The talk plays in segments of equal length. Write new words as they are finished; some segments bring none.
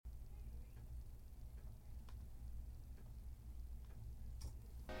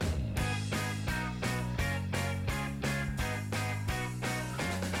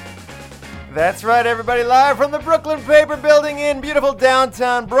That's right, everybody. Live from the Brooklyn Paper Building in beautiful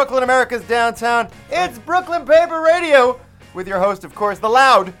downtown Brooklyn, America's downtown. It's Brooklyn Paper Radio with your host, of course, the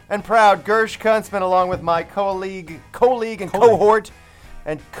loud and proud Gersh Kunstman, along with my colleague and cohort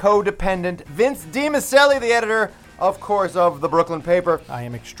and codependent Vince DiMaselli, the editor, of course, of the Brooklyn Paper. I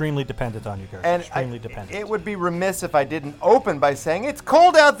am extremely dependent on you, Gersh. And extremely dependent. It would be remiss if I didn't open by saying it's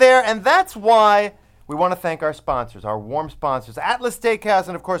cold out there, and that's why we want to thank our sponsors, our warm sponsors, Atlas Steakhouse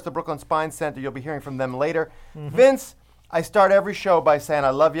and, of course, the Brooklyn Spine Center. You'll be hearing from them later. Mm-hmm. Vince, I start every show by saying I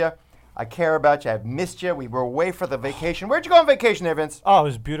love you. I care about you. I've missed you. We were away for the vacation. Where'd you go on vacation there, Vince? Oh, it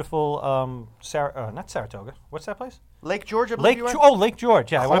was beautiful. Not Saratoga. What's that place? Lake George, I believe Lake you went? Lake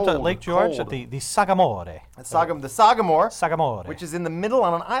George. Yeah, I went up to Lake George at the Sagamore. The Sagamore. Sagamore. Which is in the middle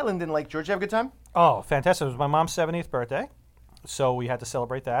on an island in Lake George. You have a good time? Oh, fantastic. It was my mom's 70th birthday. So we had to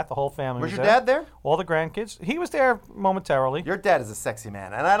celebrate that. The whole family was your there. Dad there? All the grandkids. He was there momentarily. Your dad is a sexy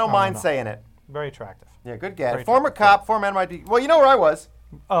man, and I don't mind saying it. Very attractive. Yeah, good guy. Former cop, former NYPD. Well, you know where I was.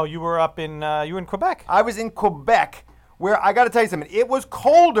 Oh, you were up in you were in Quebec. I was in Quebec, where I got to tell you something. It was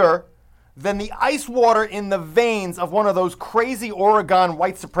colder than the ice water in the veins of one of those crazy Oregon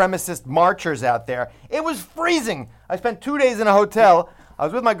white supremacist marchers out there. It was freezing. I spent 2 days in a hotel. I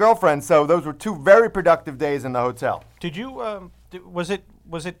was with my girlfriend, so those were 2 very productive days in the hotel. Did you? Was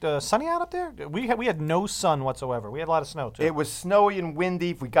it sunny out up there? We had no sun whatsoever. We had a lot of snow too. It was snowy and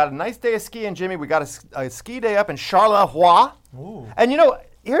windy. We got a nice day of skiing, Jimmy. We got a ski day up in Charleroi. Ooh. And you know,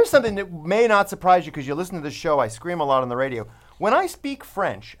 here's something that may not surprise you because you listen to this show. I scream a lot on the radio. When I speak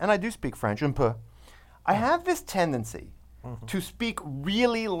French, and I do speak French un peu, I have this tendency to speak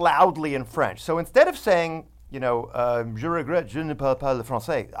really loudly in French. So instead of saying, je regrette, je ne parle pas le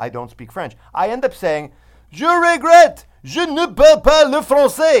français, I don't speak French, I end up saying, je regrette, je ne parle pas le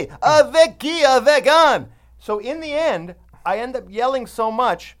français, avec qui, avec un. So in the end, I end up yelling so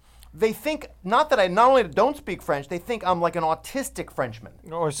much, they think, not only don't speak French, they think I'm like an autistic Frenchman.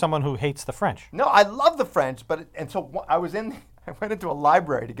 Or someone who hates the French. No, I love the French, so I went into a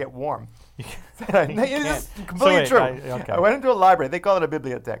library to get warm. It's completely true. Okay. I went into a library. They call it a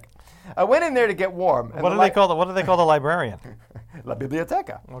bibliothèque. I went in there to get warm. What do they call the librarian? La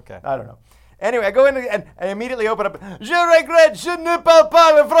biblioteca. Okay. I don't know. Anyway, I go in and I immediately open up. Je regrette, je ne parle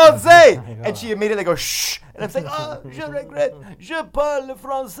pas le français. And she immediately goes, shh. And I'm saying, je regrette, je parle le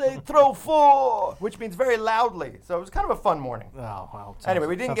français trop fort. Which means very loudly. So it was kind of a fun morning. Oh, wow. Anyway,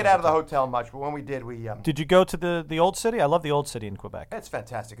 we didn't get out of the hotel much, but when we did, we... Did you go to the old city? I love the old city in Quebec. It's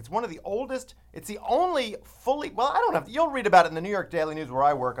fantastic. It's one of the oldest. It's the only fully... Well, I don't have... You'll read about it in the New York Daily News where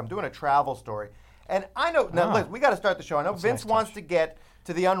I work. I'm doing a travel story. And I know... Now, look, we got to start the show. I know Vince wants to get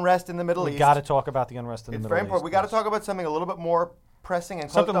to the unrest in the Middle East. We got to talk about the unrest in the Middle East. It's very important. We got to talk about something a little bit more pressing and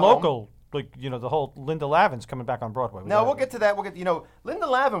close something to local, home. like the whole Linda Lavin's coming back on Broadway. We'll get to that. Linda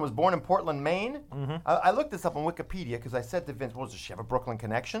Lavin was born in Portland, Maine. Mm-hmm. I looked this up on Wikipedia because I said to Vince, "Well, does she have a Brooklyn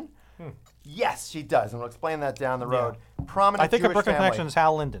connection?" Yes, she does, and we'll explain that down the road. Yeah. Prominent. I think Jewish her Brooklyn family. connection is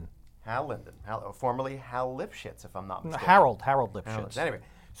Hal Linden. Hal Linden, formerly Hal Lipschitz, if I'm not mistaken. Harold Lipschitz. Anyway.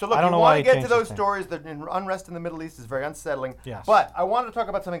 So look, I don't you know want why to he get to those changed his stories. The unrest in the Middle East is very unsettling. Yes. But I wanted to talk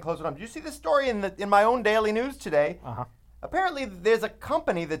about something closer to home. Did you see this story in my own daily news today? Uh-huh. Apparently, there's a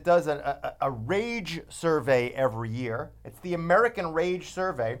company that does a rage survey every year. It's the American Rage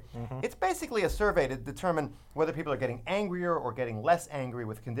Survey. Mm-hmm. It's basically a survey to determine whether people are getting angrier or getting less angry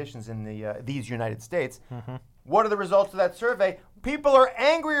with conditions in these United States. Mm-hmm. What are the results of that survey? People are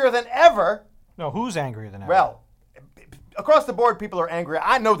angrier than ever. No, who's angrier than ever? Well, across the board, people are angry.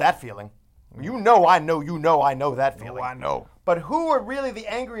 I know that feeling. I know that feeling. Oh, I know. But who are really the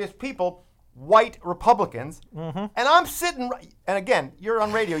angriest people? White Republicans. Mm-hmm. And I'm sitting, and again, you're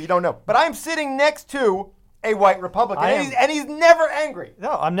on radio, you don't know, but I'm sitting next to a white Republican, and he's never angry.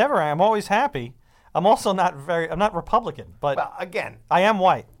 No, I'm always happy. I'm also I'm not Republican, but well, again, I am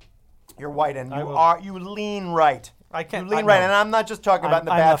white. You're white, and you lean right. I can't. You lean right, and I'm not just talking about in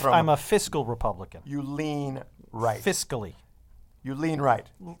the bathroom. I'm a fiscal Republican. You lean right. Fiscally. You lean right.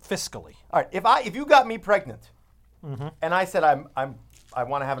 Fiscally. All right. If you got me pregnant, and I said I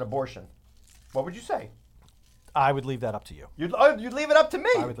want to have an abortion, what would you say? I would leave that up to you. You'd leave it up to me.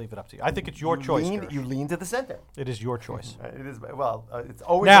 I would leave it up to you. I think it's your choice. You lean to the center. It is your choice. It is. Well, it's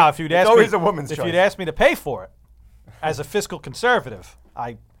always a woman's choice. If you'd asked me to pay for it, as a fiscal conservative,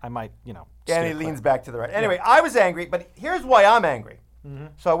 I might, And he leans back to the right. Anyway, I was angry, but here's why I'm angry. Mm-hmm.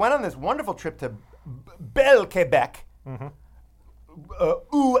 So I went on this wonderful trip to Belle, Quebec,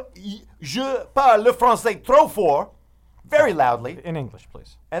 où je parle le français trop fort, very loudly. In English,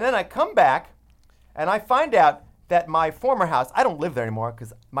 please. And then I come back, and I find out that my former house, I don't live there anymore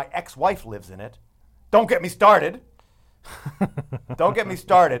because my ex-wife lives in it. Don't get me started. Don't get me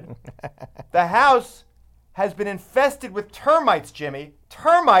started. The house has been infested with termites, Jimmy.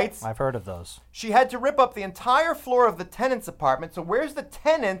 Termites. I've heard of those. She had to rip up the entire floor of the tenant's apartment. So where's the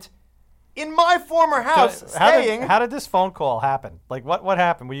tenant in my former house staying? How did this phone call happen? Like, what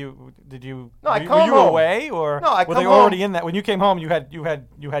happened? Were you I were come you home. away, or No, I were come they already home. in that? When you came home, you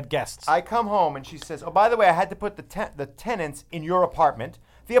had guests. I come home and she says, "Oh, by the way, I had to put the tenants in your apartment.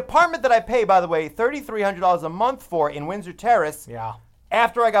 The apartment that I pay, by the way, $3,300 a month for in Windsor Terrace. Yeah.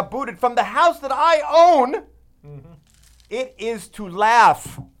 After I got booted from the house that I own." Mm-hmm. It is to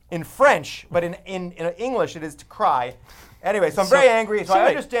laugh in French, but in English it is to cry. Anyway, so I'm very angry. So I wait.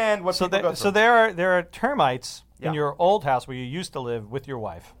 understand what people go through. So there are termites Yeah. in your old house where you used to live with your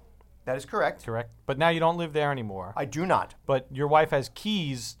wife, That is correct. correct? But now you don't live there anymore. I do not. But your wife has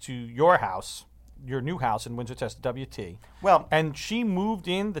keys to your house, your new house in Windsor Terrace, WT. Well, And she moved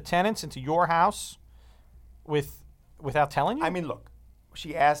in the tenants into your house without telling you? I mean, look,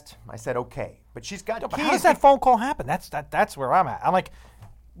 she asked. I said okay, but she's got But keys. how does that phone call happen? That's where I'm at. I'm like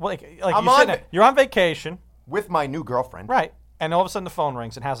I'm you're, on sitting there, you're on vacation, with my new girlfriend. right? And all of a sudden the phone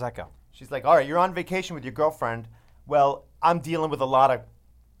rings, and how's that go? She's like, "All right, you're on vacation with your girlfriend. Well, I'm dealing with a lot of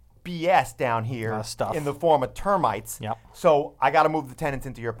BS down here Stuff. in the form of termites. Yep. So I got to move the tenants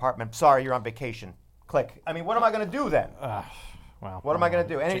into your apartment. Sorry, you're on vacation. Click. I mean, what am I going to do then? Well, What am I going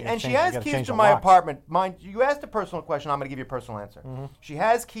to do? And she you has gotta keys change to the my locks. apartment. Mind you, asked a personal question. I'm going to give you a personal answer. Mm-hmm. She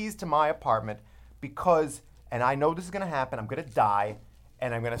has keys to my apartment because, and I know this is going to happen. I'm going to die,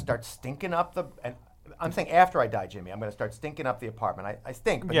 and I'm going to start stinking up the. And I'm saying after I die, Jimmy, I'm going to start stinking up the apartment. I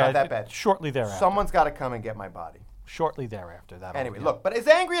stink, but not that bad. Shortly thereafter. Someone's got to come and get my body. Shortly thereafter. That. Anyway, look. But as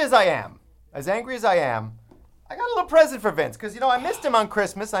angry as I am, I got a little present for Vince because I missed him on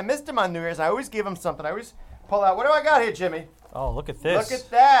Christmas. I missed him on New Year's. I always give him something. I always pull out. What do I got here, Jimmy? Oh, look at this. Look at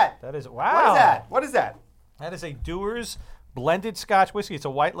that. That is wow. What is that? What is that? That is a Dewar's blended Scotch whiskey. It's a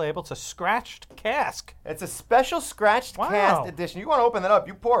white label. It's a scratched cask. It's a special scratched Wow. cast edition. You want to open that up?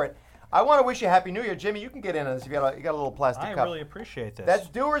 You pour it. I want to wish you a Happy New Year, Jimmy. You can get in on this. You got a little plastic I cup. really appreciate this. That's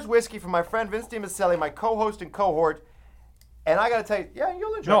Dewar's whiskey from my friend Vince DiMaselli, my co-host and cohort. And I got to tell you, yeah,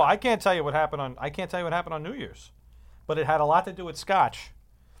 you'll enjoy. No, it. I can't tell you what happened on New Year's, but it had a lot to do with Scotch,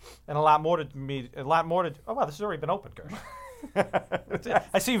 and a lot more to me. Oh wow, this has already been opened, Gersh.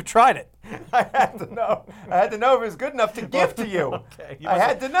 I see you've tried it. I had to know. I had to know if it was good enough to give to you. Okay, I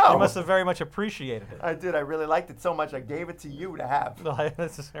had to know. You must have very much appreciated it. I did. I really liked it so much. I gave it to you to have. No,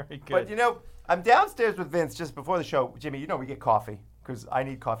 this is very good. But I'm downstairs with Vince just before the show. Jimmy, we get coffee because I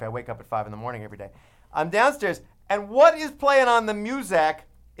need coffee. I wake up at 5 in the morning every day. I'm downstairs, and what is playing on the Muzak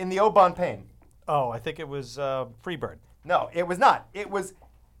in the Oban Payne? Oh, I think it was Freebird. No, it was not. It was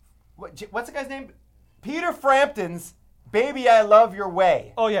what's the guy's name? Peter Frampton's "Baby I Love Your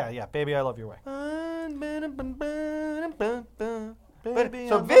Way." Oh yeah, Baby, I Love Your Way.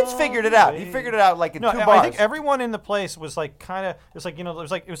 So Vince figured it out. He figured it out like in 2 bars. I think everyone in the place was like kind of.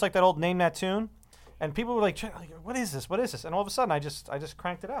 It was like that old Name That Tune, and people were like, "What is this? What is this?" And all of a sudden, I just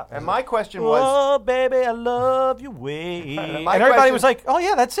cranked it out. And my question was, "Oh, baby, I love your way," and my everybody question- was like, "Oh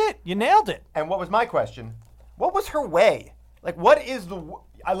yeah, that's it. You nailed it." and what was my question? What was her way? Like, what is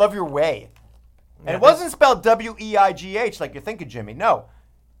I love your way? And Yeah, it wasn't spelled W-E-I-G-H like you're thinking, Jimmy. No.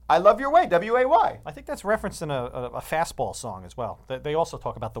 I love your way, W-A-Y. I think that's referenced in a fastball song as well. They also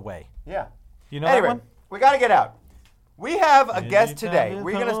talk about the way. Yeah. You know Anyway, that one? we got to get out. We have a guest today.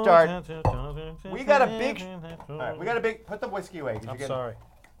 We're going to start. We got a big. All right, we got a big. Put the whiskey away. 'Cause I'm you're sorry.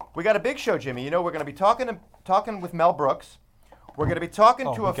 We got a big show, Jimmy. We're going to be talking with Mel Brooks. We're going to be talking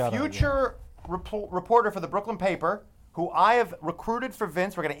Oh, to we a gotta, future reporter for the Brooklyn paper who I have recruited for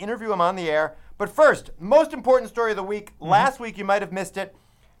Vince. We're going to interview him on the air. But first, most important story of the week. Last week, you might have missed it.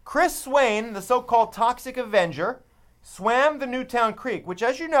 Chris Swain, the so-called Toxic Avenger, swam the Newtown Creek, which,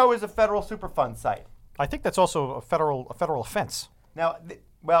 as you know, is a federal Superfund site. I think that's also a federal offense. Now,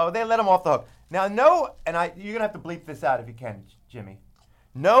 they let him off the hook. Now, no, and you're going to have to bleep this out if you can, Jimmy.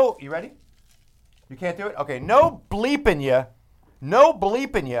 No, you ready? You can't do it? Okay, no bleeping you. No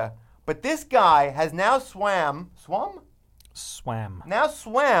bleeping you. But this guy has now swam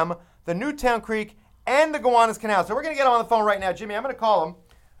the Newtown Creek and the Gowanus Canal. So we're going to get him on the phone right now. Jimmy, I'm going to call him.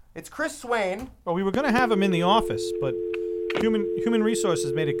 It's Chris Swain. Well, we were going to have him in the office, but human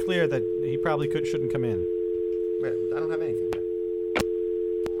resources made it clear that he probably shouldn't come in. Wait, I don't have anything here.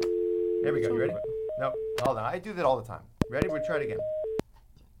 There we go. You ready? No, hold on. I do that all the time. Ready? We'll try it again.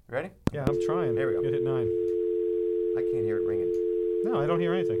 You ready? Yeah, I'm trying. There we go. Hit 9. I can't hear it ringing. No, I don't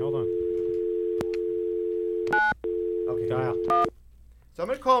hear anything. Hold on. Okay. Dial. So I'm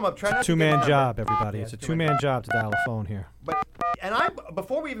going to call him up. Try not to Two-man get the job, number. everybody. Yeah, it's a two-man two-man job to dial a phone here. But And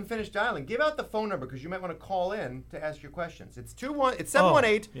before we even finish dialing, give out the phone number because you might want to call in to ask your questions. It's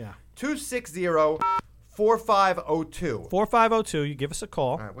 718-260-4502. 4502. You give us a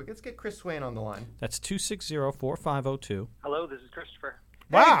call. All right, well, let's get Chris Swain on the line. That's 260-4502. Hello, this is Christopher.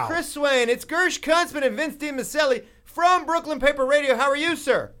 Wow. Hey, Chris Swain, it's Gersh Kunstman and Vince DiMaselli from Brooklyn Paper Radio. How are you,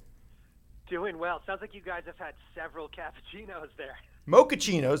 sir? Doing well. Sounds like you guys have had several cappuccinos there.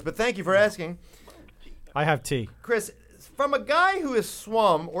 Mochachinos, but thank you for asking. I have tea. Chris, from a guy who has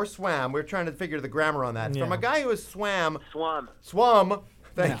swum, we're trying to figure the grammar on that. Yeah. From a guy who has swum,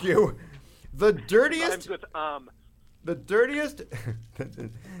 thank Yeah. you. The dirtiest, Rhymes with the dirtiest,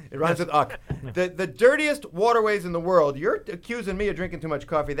 it rhymes with uck. The dirtiest waterways in the world. You're accusing me of drinking too much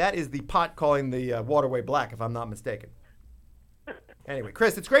coffee. That is the pot calling the waterway black, if I'm not mistaken. Anyway,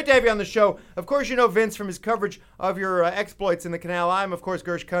 Chris, it's great to have you on the show. Of course, you know Vince from his coverage of your exploits in the canal. I'm, of course,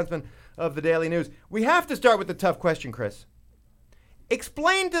 Gersh Kunstman of the Daily News. We have to start with the tough question, Chris.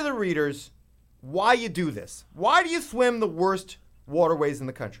 Explain to the readers why you do this. Why do you swim the worst waterways in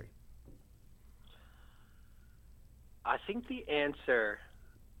the country? I think the answer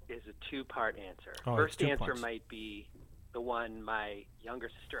is a two-part answer. Oh, First it's two answer parts. might be the one my younger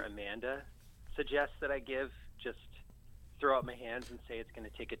sister Amanda suggests that I give. Just throw up my hands and say it's going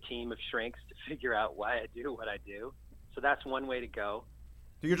to take a team of shrinks to figure out why I do what I do. So that's one way to go.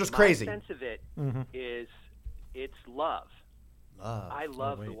 You're just My crazy. sense of it Mm-hmm. is it's love. I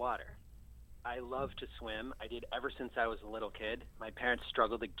love the wait. water. I love to swim. I did ever since I was a little kid. My parents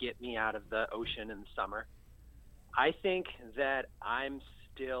struggled to get me out of the ocean in the summer. I think that I'm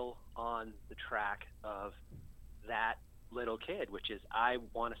still on the track of that little kid, which is I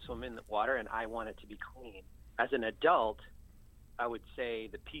want to swim in the water and I want it to be clean. As an adult, I would say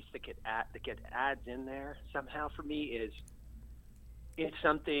the piece that gets adds in there somehow for me is it's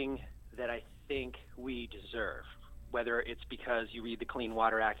something that I think we deserve. Whether it's because you read the Clean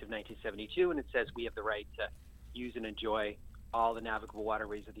Water Act of 1972 and it says we have the right to use and enjoy all the navigable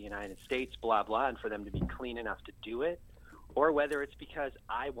waterways of the United States, blah, blah, and for them to be clean enough to do it, or whether it's because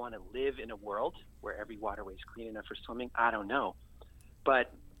I want to live in a world where every waterway is clean enough for swimming, I don't know.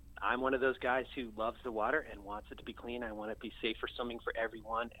 But I'm one of those guys who loves the water and wants it to be clean. I want it to be safe for swimming for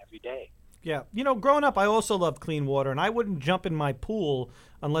everyone every day. Yeah. You know, growing up, I also loved clean water, and I wouldn't jump in my pool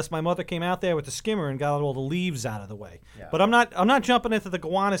unless my mother came out there with the skimmer and got all the leaves out of the way. Yeah. But I'm not jumping into the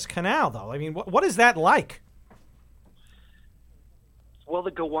Gowanus Canal, though. I mean, what is that like? Well,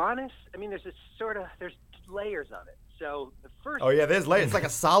 the Gowanus, I mean, there's layers of it. So the first, Oh, yeah, there's layers. It's like a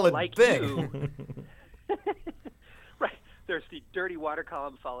solid like thing. you, right? There's the dirty water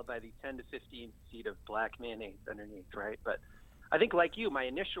column followed by the 10 to 15 feet of black mayonnaise underneath, right? But I think, like you, my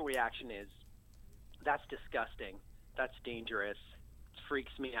initial reaction is, that's disgusting. That's dangerous. It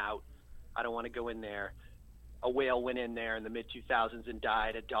freaks me out. I don't want to go in there. A whale went in there in the mid-2000s and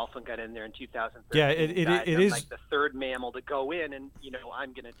died. A dolphin got in there in 2013. Yeah, and died. it I'm is like the third mammal to go in, and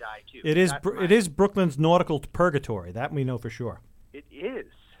I'm going to die too. It is That's it is Brooklyn's nautical purgatory. That we know for sure. It is.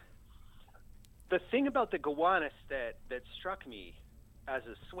 The thing about the Gowanus that struck me as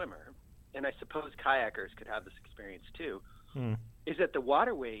a swimmer, and I suppose kayakers could have this experience too, is that the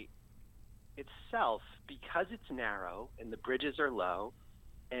waterway itself, because it's narrow and the bridges are low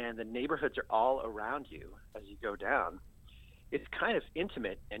and the neighborhoods are all around you as you go down, it's kind of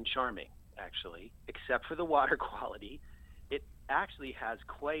intimate and charming, actually, except for the water quality. It actually has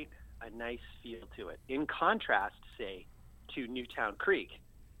quite a nice feel to it. In contrast, say, to Newtown Creek,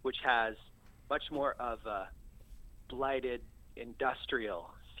 which has much more of a blighted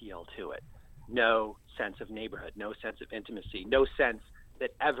industrial feel to it. No sense of neighborhood, no sense of intimacy, no sense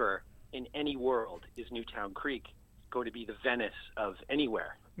that ever in any world is Newtown Creek going to be the Venice of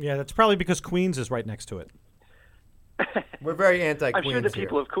anywhere. Yeah, that's probably because Queens is right next to it. We're very I'm anti-Queens sure the here.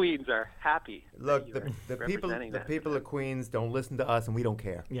 people of Queens are happy. Look, that you the are people representing that. of Queens don't listen to us, and we don't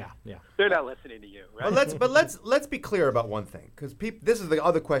care. Yeah, yeah. They're not listening to you, right? But let's be clear about one thing, because this is the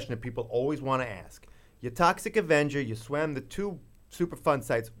other question that people always want to ask. You Toxic Avenger, you swam the two super fun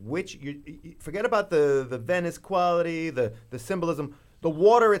sites. Which you forget about the Venice quality, the symbolism, the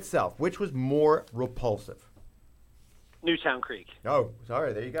water itself. Which was more repulsive? Newtown Creek. Oh,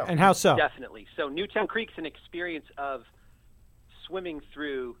 sorry. There you go. And how so? Definitely. So Newtown Creek's an experience of swimming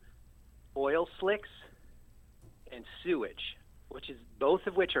through oil slicks and sewage, both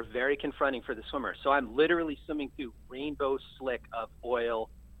of which are very confronting for the swimmer. So I'm literally swimming through rainbow slick of oil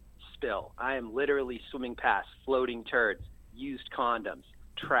spill. I am literally swimming past floating turds, used condoms,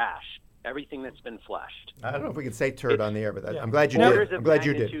 trash, everything that's been flushed. I don't know if we can say turd on the air, but Yeah. I'm glad you Orders did. I'm of glad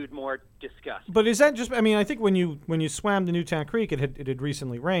you did. magnitude more disgusting. But is that just? I mean, I think when you swam the Newtown Creek, it had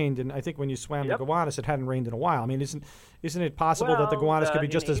recently rained, and I think when you swam Yep. the Gowanus, it hadn't rained in a while. I mean, isn't it possible that the Gowanus could be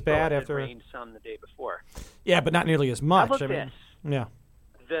in just as April, bad it had after? rained some the day before. Yeah, but not nearly as much. How about I mean, this? yeah.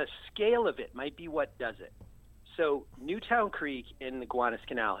 The scale of it might be what does it. So Newtown Creek and the Gowanus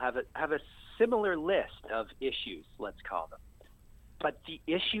Canal have a similar list of issues, let's call them. But the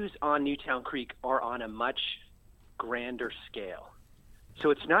issues on Newtown Creek are on a much grander scale.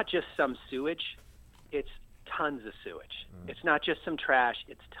 So it's not just some sewage, it's tons of sewage. It's not just some trash,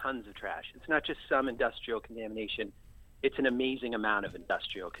 it's tons of trash. It's not just some industrial contamination, it's an amazing amount of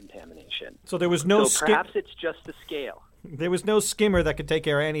industrial contamination. So there was no So perhaps it's just the scale. there was no skimmer that could take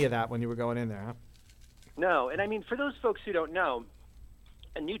care of any of that when you were going in there, huh? No, and I mean, for those folks who don't know,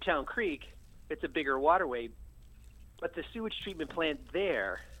 in Newtown Creek, it's a bigger waterway, but the sewage treatment plant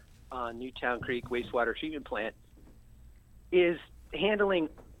there on Newtown Creek wastewater treatment plant is handling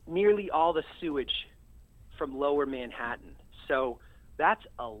nearly all the sewage from lower Manhattan. So that's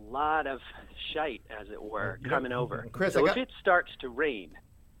a lot of shite, as it were, coming over. Chris, so if it starts to rain,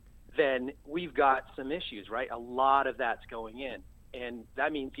 then we've got some issues, right? A lot of that's going in. And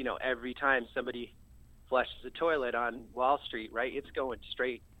that means, every time somebody flushes a toilet on Wall Street, right, it's going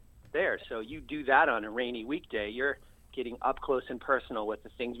straight there. So you do that on a rainy weekday, you're getting up close and personal with the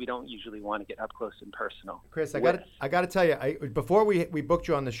things we don't usually want to get up close and personal. Chris, I got to tell you, before we booked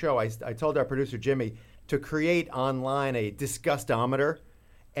you on the show, I told our producer Jimmy to create online a disgustometer.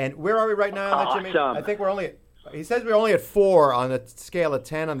 And where are we right now on that, Jimmy? Awesome. I think he says we're only at 4 on the scale of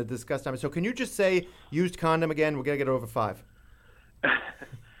 10 on the disgustometer. So can you just say used condom again? We're going to get over 5.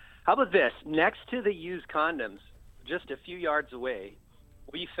 How about this? Next to the used condoms, just a few yards away,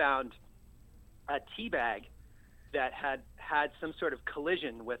 we found a tea bag that had some sort of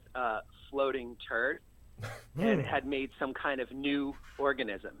collision with a floating turd and had made some kind of new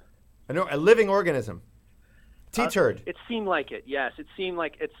organism. A living organism. Tea turd. It seemed like it, yes. It seemed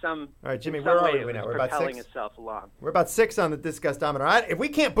like it's some. All right, Jimmy, in where some are way we it now? was We're about propelling 6? itself along. We're about 6 on the disgustometer. If we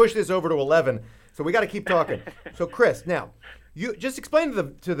can't push this over to 11, so we got to keep talking. So, Chris, now you just explain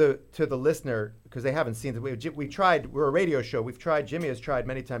to the listener, because they haven't seen it. We tried. We're a radio show. Jimmy has tried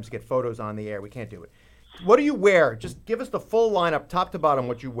many times to get photos on the air. We can't do it. What do you wear? Just give us the full lineup, top to bottom,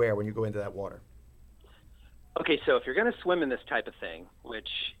 what you wear when you go into that water. Okay, so if you're going to swim in this type of thing, which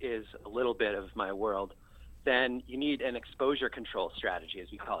is a little bit of my world, then you need an exposure control strategy, as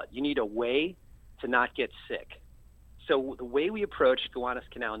we call it. You need a way to not get sick. So the way we approach Gowanus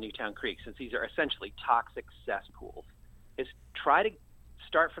Canal and Newtown Creek, since these are essentially toxic cesspools, is try to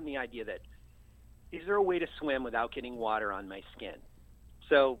start from the idea that, is there a way to swim without getting water on my skin?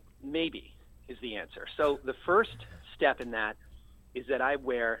 So maybe is the answer. So the first step in that is that I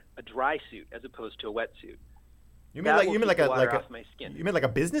wear a dry suit as opposed to a wetsuit. You mean off my skin. You mean like a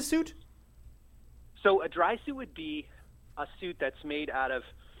business suit? So a dry suit would be a suit that's made out of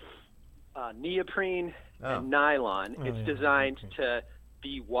neoprene and nylon. It's designed to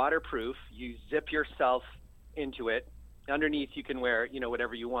be waterproof. You zip yourself into it. Underneath, you can wear,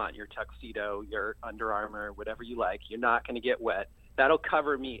 whatever you want, your tuxedo, your Under Armour, whatever you like. You're not going to get wet. That'll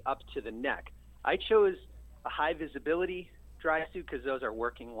cover me up to the neck. I chose a high visibility dry suit because those are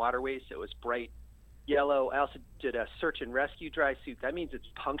working waterways, so it was bright yellow. I also did a search and rescue dry suit. That means it's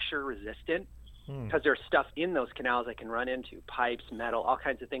puncture resistant because there's stuff in those canals I can run into, pipes, metal, all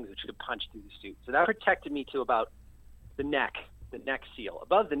kinds of things which could punch through the suit. So that protected me to about the neck seal.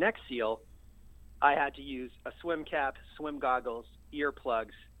 Above the neck seal, I had to use a swim cap, swim goggles,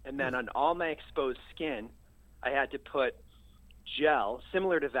 earplugs, and then on all my exposed skin, I had to put gel,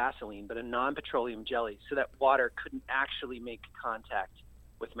 similar to Vaseline, but a non-petroleum jelly, so that water couldn't actually make contact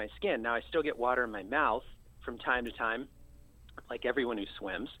with my skin. Now, I still get water in my mouth from time to time, like everyone who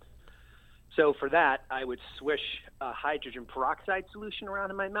swims. So for that, I would swish a hydrogen peroxide solution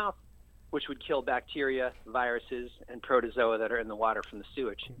around in my mouth, which would kill bacteria, viruses, and protozoa that are in the water from the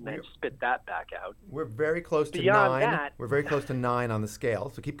sewage, and then spit that back out. We're very close to Beyond 9. that- We're very close to 9 on the scale,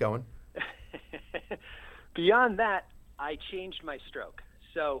 so keep going. Beyond that, I changed my stroke.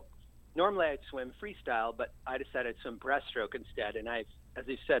 So normally I'd swim freestyle, but I decided to swim breaststroke instead. And as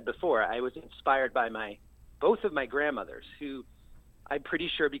I said before, I was inspired by both of my grandmothers, who I'm pretty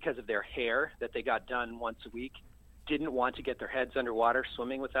sure because of their hair that they got done once a week, didn't want to get their heads underwater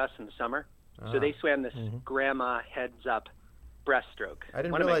swimming with us in the summer. So they swam this grandma heads up breaststroke. I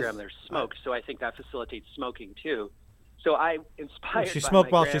didn't One of my realize- grandmothers smoked, so I think that facilitates smoking too. So I inspired She by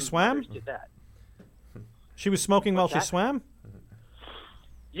smoked my while she swam? grandmothers did that. She was smoking while she that? swam?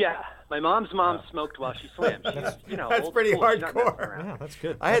 Yeah, my mom's mom smoked while she swam. She's, That's old pretty school. She's not messing hardcore. around. Yeah, that's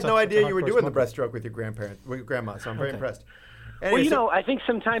good. I had That's no a idea you were hardcore doing the smoker. breaststroke with your grandma, so I'm very impressed. Well, Anyway, I think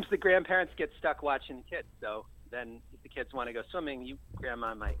sometimes the grandparents get stuck watching the kids. So then if the kids want to go swimming,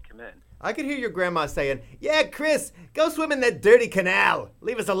 grandma might come in. I could hear your grandma saying, "Yeah, Chris, go swim in that dirty canal.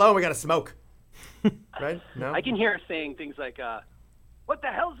 Leave us alone. We got to smoke." Right? No? I can hear her saying things like, what the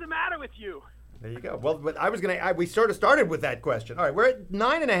hell's the matter with you? There you go. Well, but we sort of started with that question. All right, we're at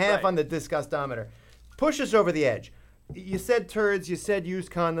 9.5 Right. on the disgustometer. Push us over the edge. You said turds, you said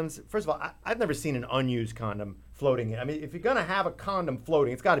used condoms. First of all, I've never seen an unused condom floating. I mean, if you're going to have a condom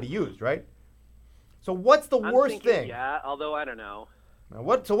floating, it's got to be used, right? So what's the I'm worst thinking, thing? Yeah, although I don't know. Now,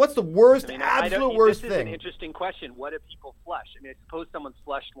 what's the worst, I absolute don't, worst this is thing? an interesting question. What do people flush? I mean, I suppose someone's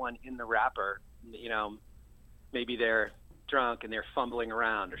flushed one in the wrapper. Maybe they're drunk and they're fumbling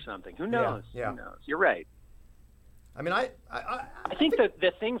around or something. Who knows? Yeah. Who knows? You're right. I mean, I think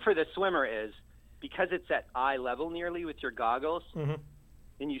the thing for the swimmer is because it's at eye level nearly with your goggles,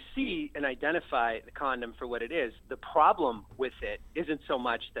 and you see and identify the condom for what it is. The problem with it isn't so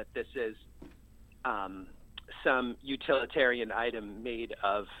much that this is some utilitarian item made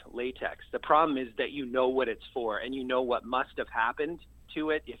of latex. The problem is that you know what it's for and you know what must have happened to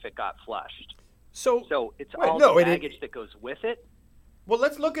it if it got flushed. So it's all the baggage that goes with it. Well,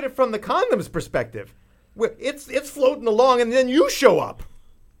 let's look at it from the condom's perspective. It's floating along, and then you show up.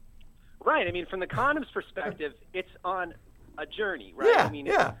 Right. I mean, from the condom's perspective, it's on a journey, right? Yeah, I mean,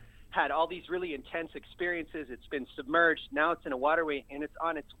 it's had all these really intense experiences. It's been submerged. Now it's in a waterway, and it's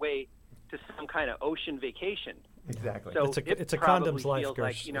on its way to some kind of ocean vacation. Exactly. So it's a probably condom's life, feels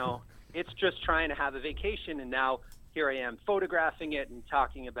like, it's just trying to have a vacation, and now here I am photographing it and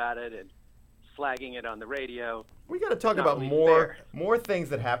talking about it and flagging it on the radio. We got to talk about more things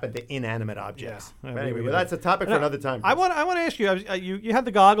that happen to inanimate objects. Yeah. But anyway, that's a topic for another time. I want to ask you, you had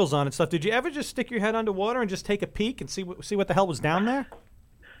the goggles on and stuff. Did you ever just stick your head underwater and just take a peek and see what the hell was down there?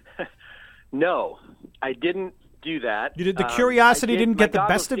 No, I didn't do that. You did. The curiosity didn't get the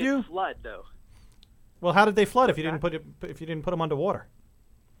best of you? Flood, though. Well, how did they flood if you didn't put them underwater?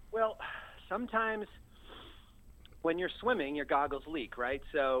 Well, sometimes when you're swimming, your goggles leak, right?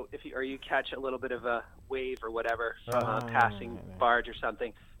 So you catch a little bit of a wave or whatever from a passing barge or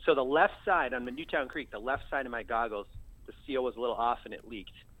something. So the left side on the Newtown Creek, the left side of my goggles, the seal was a little off and it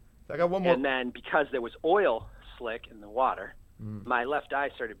leaked. I got one more. And then because there was oil slick in the water, my left eye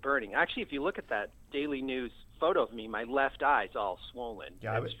started burning. Actually, if you look at that Daily News photo of me, my left eye's all swollen.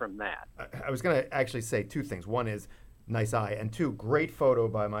 Yeah, it was from that. I was going to actually say two things. One is nice eye, and two, great photo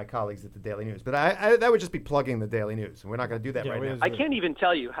by my colleagues at the Daily News. But that would just be plugging the Daily News, and we're not going to do that right now. I can't even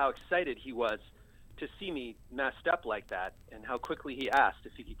tell you how excited he was to see me messed up like that, and how quickly he asked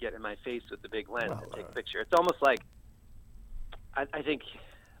if he could get in my face with the big lens and take a picture. It's almost like, I think...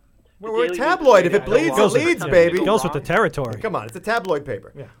 We're a tabloid. If it bleeds, it leads, baby. It goes with the territory. Come on, it's a tabloid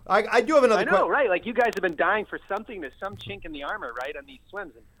paper. Yeah. I do have another question. I know, right? Like you guys have been dying for something. There's some chink in the armor, right, on these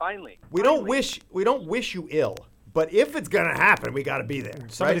swims, and finally. We don't wish you ill, but if it's gonna happen, we got to be there.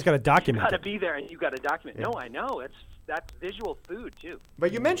 Somebody's got to document. You got to be there, and you got to document. Yeah. No, I know. That's visual food too.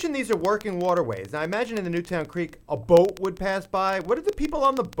 But you mentioned these are working waterways. Now, I imagine in the Newtown Creek, a boat would pass by. What did the people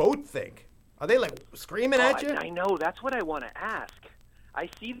on the boat think? Are they like screaming at you? I know. That's what I want to ask. I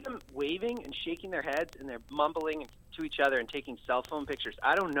see them waving and shaking their heads, and they're mumbling to each other and taking cell phone pictures.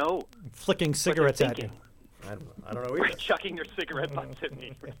 I don't know. Flicking cigarettes at you. I don't know either. Right, chucking their cigarette butts at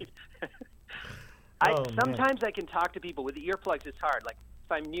me. Right? Sometimes I can talk to people with the earplugs. It's hard. Like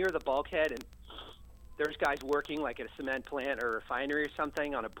if I'm near the bulkhead and there's guys working like at a cement plant or a refinery or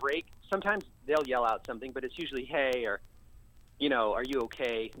something on a break. Sometimes they'll yell out something, but it's usually "Hey" or "Are you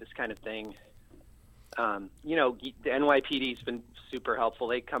okay?" This kind of thing. The NYPD's been super helpful.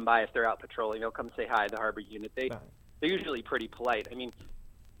 They come by if they're out patrolling. They'll come say hi to the harbor unit. They're usually pretty polite. I mean,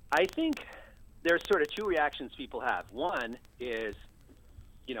 I think there's sort of two reactions people have. One is,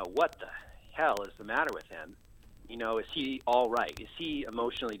 what the hell is the matter with him? Is he all right? Is he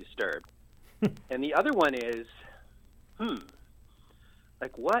emotionally disturbed? And the other one is,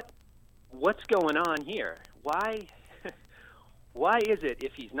 like what's going on here? Why is it,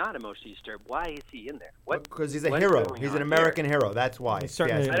 if he's not emotionally disturbed, why is he in there? Because he's a hero. He's an American hero. That's why.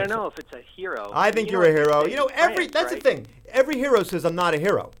 Certainly. I don't know if it's a hero. I think you're a hero. That's the thing. Every hero says, I'm not a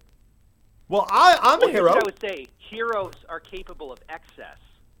hero. Well, I'm a hero. I would say heroes are capable of excess.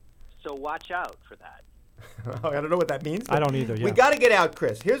 So watch out for that. I don't know what that means. I don't either. Yeah. We got to get out,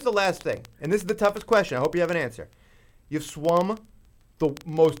 Chris. Here's the last thing. And this is the toughest question. I hope you have an answer. You've swam the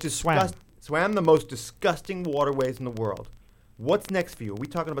most disgusting waterways in the world. What's next for you? Are we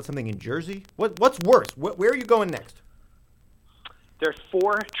talking about something in Jersey? What's worse? Where are you going next? There are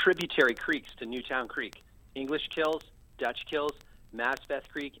 4 tributary creeks to Newtown Creek: English Kills, Dutch Kills, Maspeth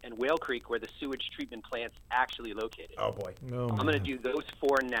Creek, and Whale Creek, where the sewage treatment plant's actually located. Oh boy. I'm going to do those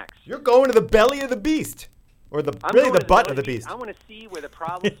 4 next. You're going to the belly of the beast, or the butt of the beast. I want to see where the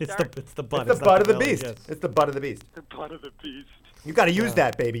problems start. It's the butt. It's the butt of the belly, beast. yes. It's the butt of the beast. The butt of the beast. You got to use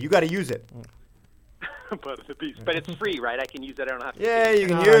that, baby. You got to use it. Butt of the beast. But it's free, right? I can use it. I don't have to. Yeah, you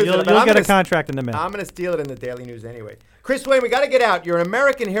can use You'll it. But I'm get a gonna contract in the mail. I'm going to steal it in the Daily News anyway. Chris Swain, we got to get out. You're an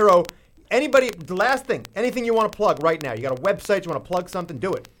American hero. Anybody, the last thing, anything you want to plug right now? You got a website, you want to plug something,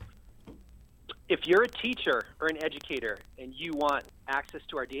 do it. If you're a teacher or an educator and you want access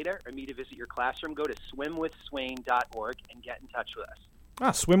to our data or me to visit your classroom, go to swimwithswain.org and get in touch with us.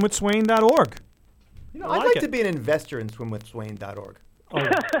 Swimwithswain.org. You know, I I'd like like it. to be an investor in swimwithswain.org. Oh,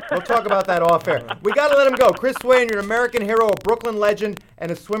 We'll talk about that off air. We got to let him go. Chris Swain, you're an American hero, a Brooklyn legend,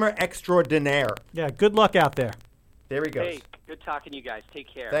 and a swimmer extraordinaire. yeah, good luck out there. There he goes. Hey, good talking to you guys. Take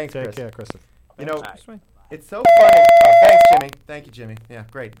care. Thanks, Take Chris. care, Christopher. You know, Bye. Swain. it's so funny. Oh, thanks, Jimmy. Thank you, Jimmy. Yeah,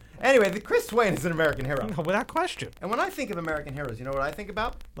 great. Anyway, the Chris Swain is an American hero. No, without question. And when I think of American heroes, you know what I think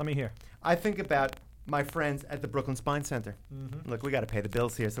about? Let me hear. I think about my friends at the Brooklyn Spine Center. Look, we got to pay the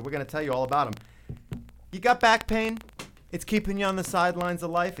bills here, so we're going to tell you all about them. You got back pain? It's keeping you on the sidelines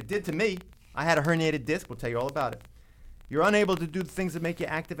of life. It did to me. I had a herniated disc. We'll tell you all about it. You're unable to do the things that make you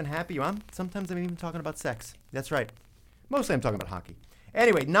active and happy. Sometimes I'm even talking about sex. That's right. Mostly I'm talking about hockey.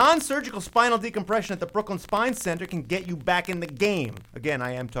 Anyway, non-surgical spinal decompression at the Brooklyn Spine Center can get you back in the game. Again,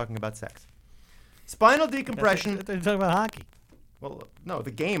 I am talking about sex. Spinal decompression. They're talking about hockey. Well, no,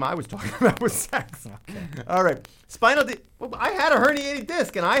 the game I was talking about was sex. Okay. All right. Well, I had a herniated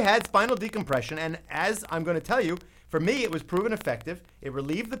disc, and I had spinal decompression, and as I'm going to tell you, for me, it was proven effective. It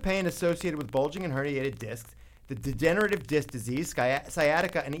relieved the pain associated with bulging and herniated discs, the degenerative disc disease,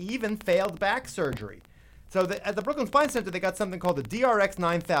 sciatica, and even failed back surgery. So at the Brooklyn Spine Center, they got something called the DRX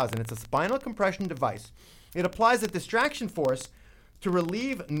 9000. It's a spinal compression device. It applies a distraction force to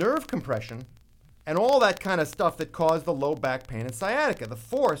relieve nerve compression and all that kind of stuff that caused the low back pain and sciatica. The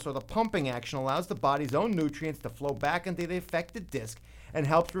force, or the pumping action, allows the body's own nutrients to flow back into the affected disc and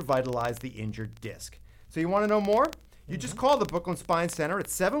helps revitalize the injured disc. So you want to know more? You just call the Brooklyn Spine Center at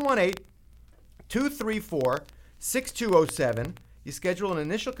 718-234-6207. You schedule an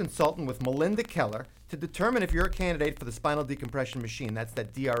initial consultant with Melinda Keller to determine if you're a candidate for the spinal decompression machine. That's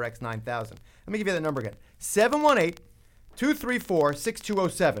that DRX 9000. Let me give you that number again.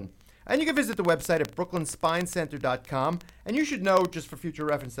 718-234-6207. And you can visit the website at brooklynspinecenter.com. And you should know, just for future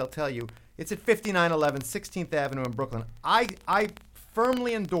reference, they'll tell you, it's at 5911 16th Avenue in Brooklyn. I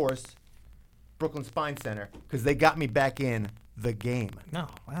firmly endorse Brooklyn Spine Center because they got me back in the game. No,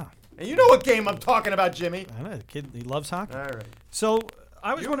 wow. And you know what game I'm talking about, Jimmy. I know, the kid, he loves hockey. All right. So,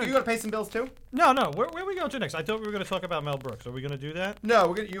 I was You wondering... going to pay some bills too? No, where are we going to next? I thought we were going to talk about Mel Brooks. Are we going to do that?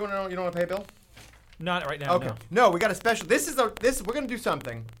 No, you don't want to pay a bill? Not right now, Okay. No, we got a special. We're going to do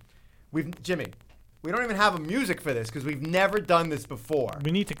something. Jimmy, we don't even have a music for this because we've never done this before.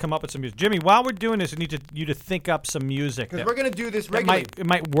 We need to come up with some music. Jimmy, while we're doing this, we need you to think up some music. Because we're going to do this that regularly. it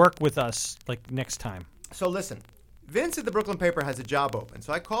might work with us like next time. So listen, Vince at the Brooklyn Paper has a job open.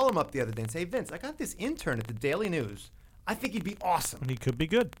 So I call him up the other day and say, Vince, I got this intern at the Daily News. I think he'd be awesome. He could be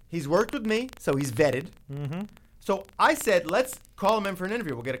good. He's worked with me, so he's vetted. Mm-hmm. So I said, let's call him in for an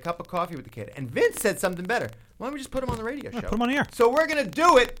interview. We'll get a cup of coffee with the kid. And Vince said something better. Why don't we just put him on the radio show? Put him on the air. So we're going to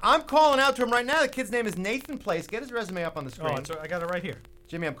do it. I'm calling out to him right now. The kid's name is Nathan Place. Get his resume up on the screen. I got it right here.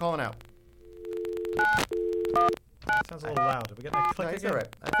 Jimmy, I'm calling out. Sounds a little loud. Did we get that click No, he's again? all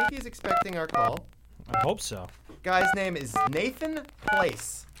right. I think he's expecting our call. I hope so. Guy's name is Nathan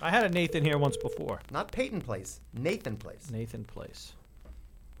Place. I had a Nathan here once before. Not Peyton Place. Nathan Place. Nathan Place.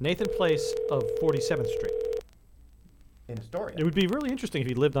 Nathan Place of 47th Street. In Astoria. It would be really interesting if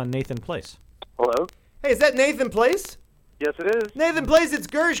he lived on Nathan Place. Hello? Hey, is that Nathan Place? Yes, it is. Nathan Place, it's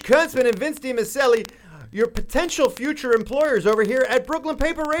Gersh Kuntzman and Vince DiMaselli, your potential future employers over here at Brooklyn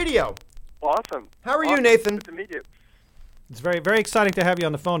Paper Radio. Awesome. How are you, Nathan? Good to meet you. It's very, very exciting to have you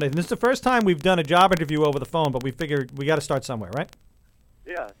on the phone, Nathan. This is the first time we've done a job interview over the phone, but we figured we got to start somewhere, right?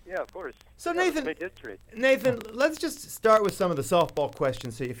 Yeah, of course. So, Nathan, Make history. Nathan, let's just start with some of the softball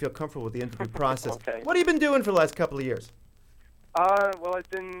questions so you feel comfortable with the interview process. Okay. What have you been doing for the last couple of years? Well, I've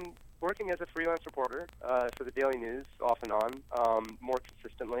been working as a freelance reporter for the Daily News off and on, more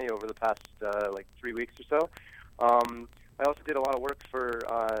consistently over the past 3 weeks or so. I also did a lot of work for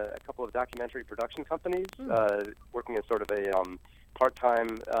a couple of documentary production companies, working as sort of a part-time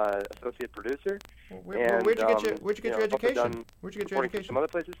associate producer. Where'd you get your education? Where'd you get your Some education? other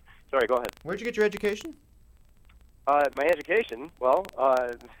places. Sorry, go ahead. Where'd you get your education? My education, well,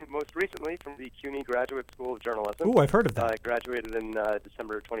 most recently from the CUNY Graduate School of Journalism. Ooh, I've heard of that. I graduated in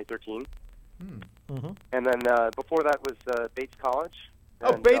December 2013. Mm-hmm. And then before that was Bates College.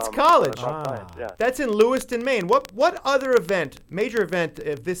 Oh, And, Bates College. Science, yeah. That's in Lewiston, Maine. What other major event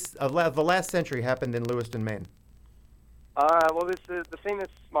of the last century happened in Lewiston, Maine? Well, this the famous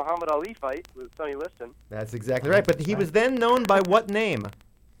Muhammad Ali fight with Sonny Liston. That's exactly right. But he was then known by what name?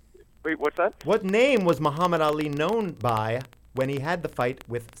 Wait, what's that? What name was Muhammad Ali known by when he had the fight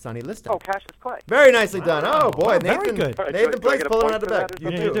with Sonny Liston? Oh, Cassius Clay. Very nicely done. Oh boy, Wow, very good. All right, Nathan do I Blake's get a pulling point out the for that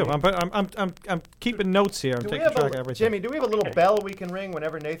back. or You do. I'm keeping notes here. I'm taking track of everything. Jimmy, do we have a little bell we can ring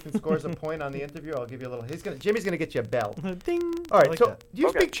whenever Nathan scores a point on the interview? I'll give you a little. Jimmy's gonna get you a bell. Ding. All right. I like So, that. do you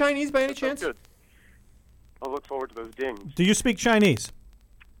Okay. speak Chinese by any Sounds chance? good. I'll look forward to those dings. Do you speak Chinese?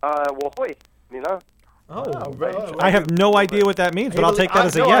 Well, hoi, Oh, right. I have no idea what that means, but I'll take that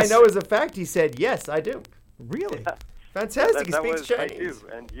as a yes. I know as a fact. He said yes. I do. Really? Fantastic. that he speaks was Chinese. I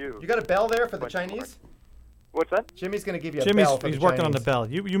do, and you. You got a bell there for the Question Chinese? What's that? Jimmy's gonna give you a Jimmy's bell for he's the working on the Chinese.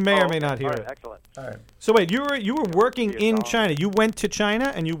 bell. You may or may not hear All right, it. excellent. All right. So wait, you were working in Vietnam. China. You went to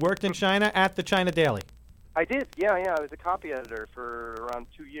China and you worked in China at the China Daily. I did, yeah. I was a copy editor for around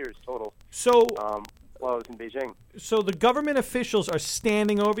 2 years total. So While I was in Beijing. so the government officials are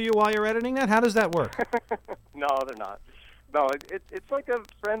standing over you while you're editing that? How does that work? No, they're not. No, it's like a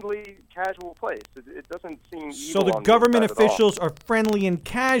friendly, casual place. It doesn't seem evil. So the on government inside at all. officials are friendly and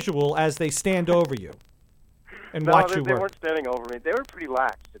casual as they stand over you and No, watch they you work. weren't standing over me. They were pretty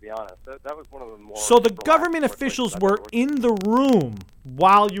lax, to be honest. That was one of the more. So the relaxed government workplaces officials I've were ever worked in the room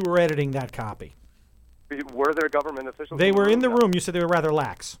while you were editing that copy. in. Were there government officials? They were in the No. room. You said they were rather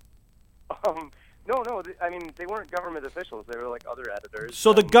lax. No. I mean, they weren't government officials. They were like other editors.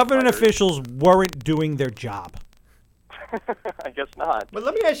 So the and government writers. officials weren't doing their job. I guess not. But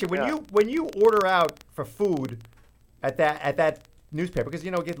let me ask you, Yeah. when you order out for food at that newspaper, because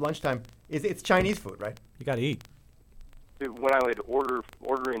get lunchtime, it's Chinese food, right? You got to eat. When I would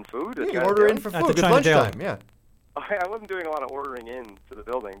ordering food. Yeah, at you China order in Daily? for At food. the It's China Daily. lunchtime, yeah. I wasn't doing a lot of ordering in to the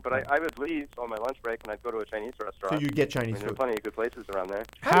building, but I would leave on my lunch break and I'd go to a Chinese restaurant. So you get I Chinese mean, there are food. plenty of good places around there.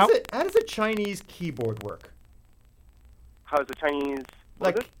 How does a Chinese keyboard work? How's the Chinese? What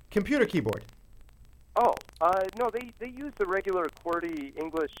is Like it? computer keyboard. Oh, no, they use the regular QWERTY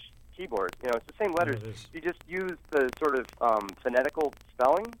English keyboard. It's the same letters. it is. You just use the sort of phonetical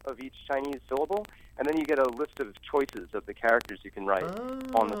spelling of each Chinese syllable, and then you get a list of choices of the characters you can write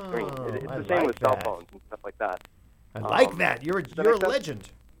on the screen. It's I the same like with cell that. phones and stuff like that. I like that. You're that a make sense? legend.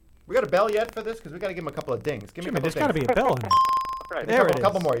 We got a bell yet for this? Because we got to give him a couple of dings. Give me Jimmy, a there's couple got to of be a bell in there. Right. There it a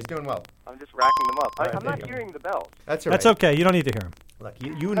couple is. more. He's doing well. I'm just racking them up. All right, I'm there not you go. hearing the bells. That's all right. That's okay. You don't need to hear him. Look,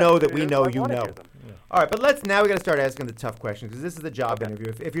 you know that we know I you wanna know. hear them. All right, but now we got to start asking the tough questions because this is the job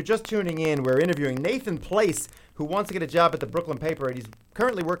interview. If you're just tuning in, we're interviewing Nathan Place, who wants to get a job at the Brooklyn paper, and he's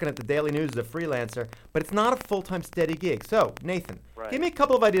currently working at the Daily News as a freelancer, but it's not a full-time steady gig. So, Nathan, give me a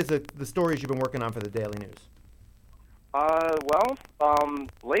couple of ideas of the stories you've been working on for the Daily News.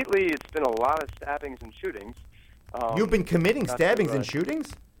 Lately it's been a lot of stabbings and shootings. You've been committing not stabbings too, and shootings?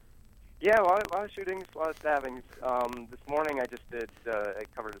 Yeah, a lot of shootings, a lot of stabbings. This morning I just did. I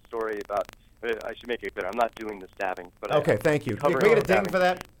covered a story about. I should make it clear. I'm not doing the stabbings, but Okay, thank you. Can covered we get a the ding stabbings. for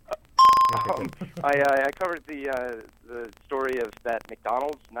that? I covered the story of that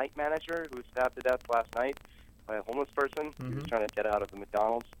McDonald's night manager who was stabbed to death last night by a homeless person who was trying to get out of the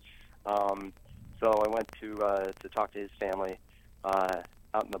McDonald's. So I went to talk to his family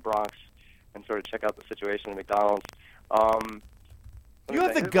out in the Bronx and sort of check out the situation at McDonald's. Do you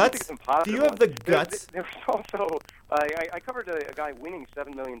have the guts? Do you have the guts? There was also I covered a guy winning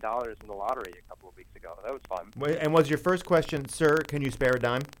 $7 million in the lottery a couple of weeks ago. That was fun. And was your first question, sir, can you spare a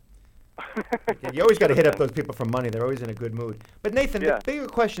dime? You always got to hit up those people for money. They're always in a good mood. But Nathan, Yeah. the bigger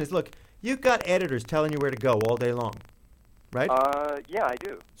question is, look, you've got editors telling you where to go all day long, right? Yeah, I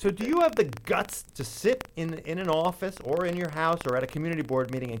do. So do you have the guts to sit in an office or in your house or at a community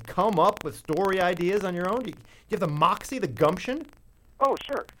board meeting and come up with story ideas on your own? Do you have the moxie, the gumption? Oh,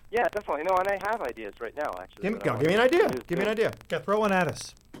 sure. Yeah, definitely. No, and I have ideas right now, actually. Give me an idea. Give me an idea. Yeah, throw one at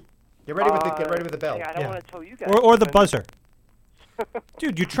us. Get ready with the bell. Hey, I don't Yeah. want to tell you guys. Or the buzzer.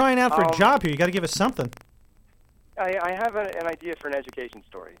 Dude, you're trying out for a job here. You got to give us something. I have an idea for an education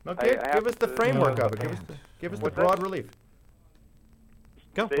story. Okay, I give have us the to- framework of it. man. Give us the What's that? broad relief.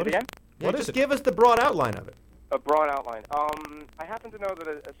 Go. Say it What is again? Yeah, What is just it? give us the broad outline of it. A broad outline. I happen to know that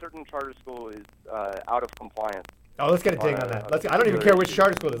a certain charter school is out of compliance. Oh, let's get a ding on that. I don't even Good. care which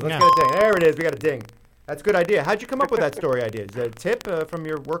charter school it is. Let's Yeah. get a ding. There it is. We got a ding. That's a good idea. How'd you come up with that story idea? Is that a tip from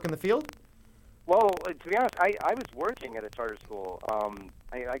your work in the field? Well, to be honest, I was working at a charter school.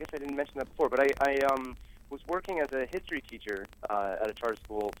 I guess I didn't mention that before, but I was working as a history teacher at a charter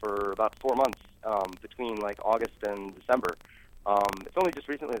school for about 4 months between like August and December. It's only just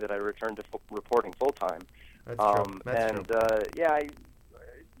recently that I returned to reporting full time. That's true. That's true. Yeah,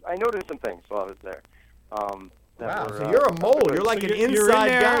 I noticed some things while I was there. Wow, so you're a mole. You're like an inside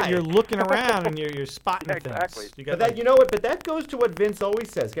guy. You're looking around and you're spotting Yeah, things. exactly. You But got that, you know what? But that goes to what Vince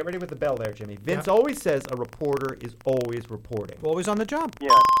always says. Get ready with the bell there, Jimmy. Vince always says a reporter is always reporting. always on the job. Yeah.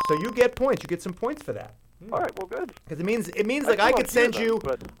 So you get points. You get some points for that. All right. Well, good. Because it means I like I still could don't hear send them, you,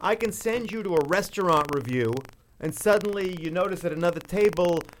 but- I can send you to a restaurant review, and suddenly you notice at another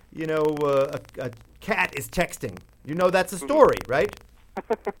table, a cat is texting. You know that's a story, right?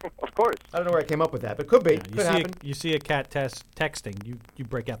 Of course. I don't know where I came up with that, but could be. Could happen. You see a cat texting, you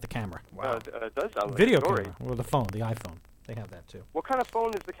break out the camera. Wow. It does sound like Video a story. camera, or the phone, the iPhone. They have that too. What kind of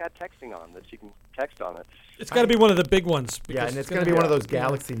phone is the cat texting on that she can text on it? It's got to be one of the big ones. Yeah, and because it's going to be one of those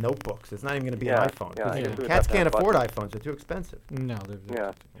Galaxy notebooks. It's not even going to be Yeah, an iPhone. yeah, 'cause I guess we would Cats have to can't have afford buttons. iPhones. They're too expensive. No,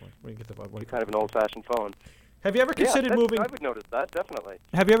 Yeah. When you get the, what do you Kind of an old-fashioned phone. Have you ever considered moving? I would notice that, definitely.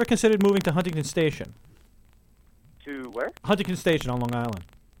 Have you ever considered moving to Huntington Station? To where? Huntington Station on Long Island.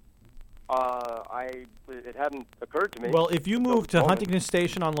 It hadn't occurred to me. Well, if you Until moved this to moment. Huntington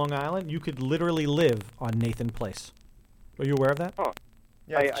Station on Long Island, you could literally live on Nathan Place. Are you aware of that? Huh.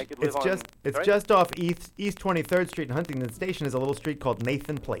 Yeah, I could live on. it's right? just off East 23rd Street in Huntington Station is a little street called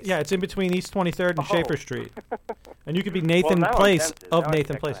Nathan Place. Yeah, it's in between East 23rd and Oh. Schaefer Street. And you could be Nathan now I'm Place tempted. of Now I Nathan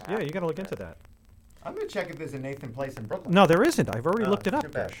think I Place. have Yeah, to you got to look into that. I'm going to check if there's a Nathan Place in Brooklyn. No, there isn't. I've already Oh, looked it up. Too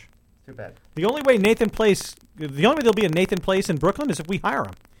bad. Gosh. Too bad. The only way the only way there'll be a Nathan Place in Brooklyn is if we hire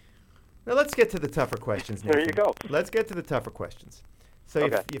him. Now let's get to the tougher questions, Nathan. There you go. Let's get to the tougher questions. So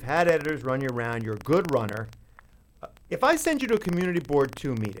Okay. you've had editors run you around. You're a good runner. If I send you to a Community Board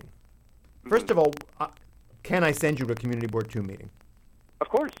 2 meeting, first of all, can I send you to a Community Board 2 meeting? Of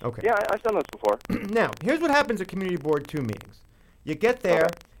course. Okay. Yeah, I've done those before. Now, here's what happens at Community Board 2 meetings. You get there,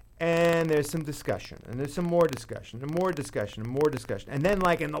 and there's some discussion, and there's some more discussion, and more discussion, and more discussion. And then,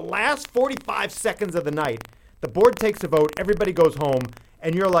 like, in the last 45 seconds of the night, the board takes a vote, everybody goes home,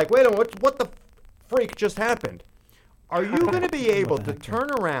 and you're like, wait a minute, what the freak just happened? Are you going to be able to turn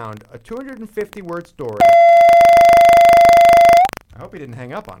around a 250-word story? I hope he didn't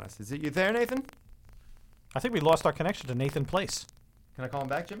hang up on us. Is it you there, Nathan? I think we lost our connection to Nathan Place. Can I call him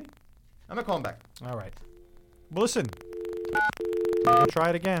back, Jimmy? I'm going to call him back. All right. Well, listen. We'll try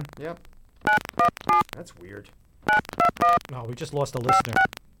it again. Yep. That's weird. No, we just lost a listener.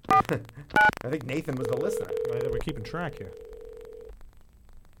 I think Nathan was the listener. We're keeping track here.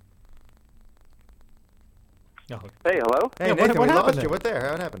 No. Hey, hello? Hey, Yeah, Nathan, what we happened lost there? you. What there?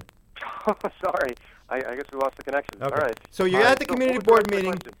 How it happened? Sorry. I guess we lost the connection. Okay. All right. So you're All at right, the so community what was board the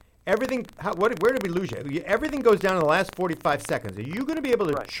meeting. question? Everything. Where did we lose you? Everything goes down in the last 45 seconds. Are you going to be able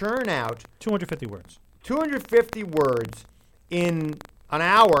to Right. churn out 250 words. 250 words in an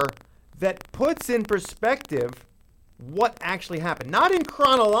hour that puts in perspective what actually happened? Not in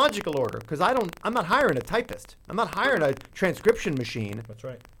chronological order, because I'm not hiring a typist. I'm not hiring a transcription machine. That's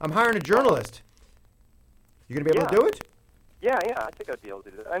right. I'm hiring a journalist. You going to be able to do it? Yeah, I think I'd be able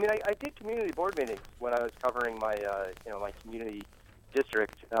to do that. I mean, I did community board meetings when I was covering my, my community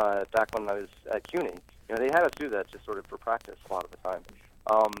district back when I was at CUNY. They had us do that just sort of for practice a lot of the time.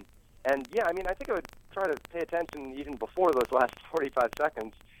 And yeah, I mean, I think I would try to pay attention even before those last 45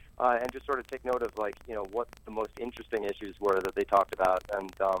 seconds and just sort of take note of what the most interesting issues were that they talked about.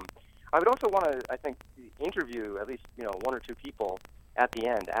 And I would also want to, I think, interview at least one or two people at the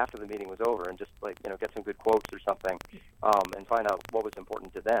end after the meeting was over and just get some good quotes or something and find out what was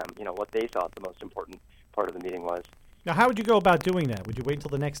important to them, what they thought the most important part of the meeting was. Now, how would you go about doing that? Would you wait until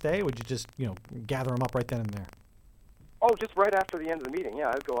the next day, or would you just, gather them up right then and there? Oh, just right after the end of the meeting. Yeah,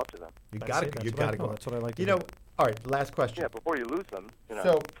 I would go up to them. You That's got it. to. That's You what I- got to no, go. that's what I like to You do. know. All right. Last question. Yeah, before you lose them.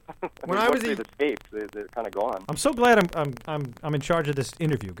 So when I was once they've escaped, they're kind of gone. I'm so glad I'm in charge of this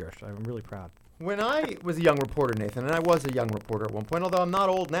interview, Gersh. I'm really proud. When I was a young reporter, Nathan, and I was a young reporter at one point, although I'm not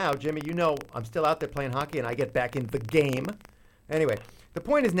old now, Jimmy, I'm still out there playing hockey, and I get back in the game. Anyway, the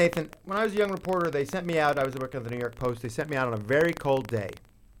point is, Nathan, when I was a young reporter, they sent me out. I was working at the New York Post. They sent me out on a very cold day.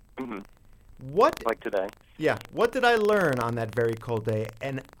 Mm-hmm. What? Like today. Yeah. What did I learn on that very cold day?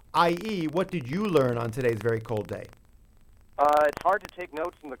 And i.e., what did you learn on today's very cold day? It's hard to take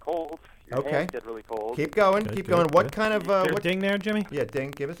notes in the cold. Your Okay. hands get really cold. Keep going. Good, keep good, going. What good. kind of? Get a What? ding there, Jimmy? Yeah, ding.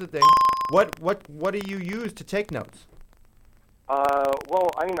 Give us a ding. What do you use to take notes? Well,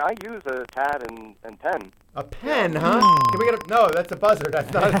 I mean, I use a pad and pen. A pen, huh? Can we get a? No, that's a buzzer.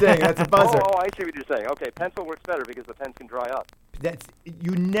 That's not a ding. That's a buzzer. Oh, I see what you're saying. Okay, pencil works better because the pen can dry up.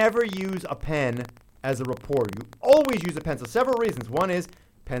 You never use a pen as a reporter. You always use a pencil. Several reasons. One is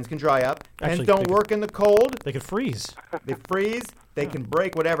Pens can dry up. Pens Actually, don't work in the cold. They could freeze. They freeze. They can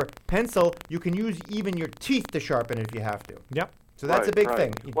break, whatever. Pencil, you can use even your teeth to sharpen it if you have to. Yep. So that's a big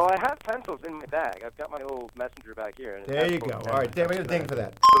thing. Well, I have pencils in my bag. I've got my little messenger bag here. And There you go. All right, we're going to ding for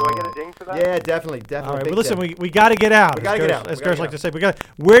that. So do I get a ding for that? Yeah, definitely. All right. Big Well, listen, ding. we got to get out. We gotta get out. As We gotta girls get like to out. say,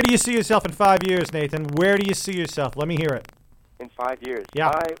 where do you see yourself in 5 years, Nathan? Where do you see yourself? Let me hear it. In 5 years? Yeah.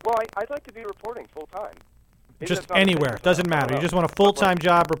 I'd like to be reporting full time. Maybe Just that's not a anywhere. business. Doesn't I don't matter. You know. just want a But, full-time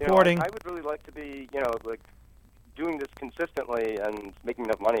job you know, reporting. I would really like to be, like doing this consistently and making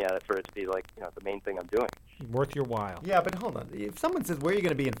enough money at it for it to be like, the main thing I'm doing. Worth your while. Yeah, but hold on. If someone says, where are you going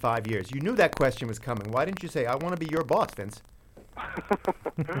to be in 5 years? You knew that question was coming. Why didn't you say, I want to be your boss, Vince?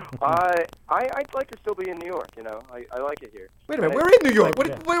 I'd like to still be in New York, I like it here. Wait a minute. And We're in New York.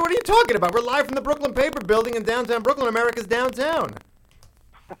 Yeah. What are you talking about? We're live from the Brooklyn Paper Building in downtown Brooklyn, America's downtown.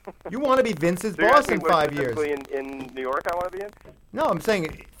 You want to be Vince's So you're boss asking in where 5 years. specifically in New York I want to be in? No, I'm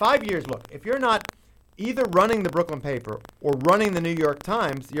saying 5 years. Look, if you're not either running the Brooklyn Paper or running the New York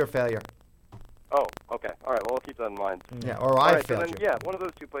Times, you're a failure. Oh, okay. All right, well, I'll keep that in mind. Yeah, or All I right, so failed then, you. yeah, one of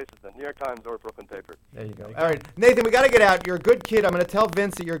those two places then, New York Times or Brooklyn Paper. There you go. All right, Nathan, we got to get out. You're a good kid. I'm going to tell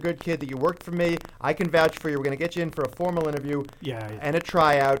Vince that you're a good kid, that you worked for me. I can vouch for you. We're going to get you in for a formal interview and a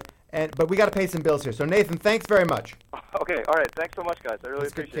tryout. But we got to pay some bills here. So, Nathan, thanks very much. Okay, all right. Thanks so much, guys. I really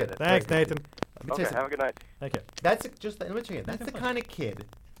That's a good appreciate kid. it. Thanks, Nathan. Let me Okay, tell you have a good night. Thank you. That's let me tell you, that's the kind of kid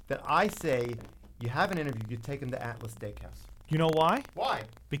that I say you have an interview, you take him to Atlas Steakhouse. You know why? Why?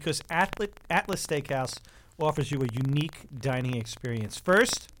 Because Atlas Steakhouse offers you a unique dining experience.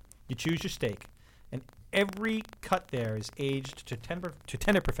 First, you choose your steak, and every cut there is aged to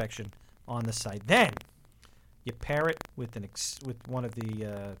tender perfection on the site. Then you pair it with with one of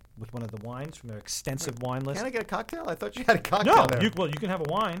the wines from their extensive wine list. Can I get a cocktail? I thought you had a cocktail No, there. you can have a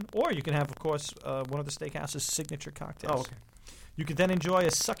wine, or you can have, of course, one of the steakhouse's signature cocktails. Oh, okay. You can then enjoy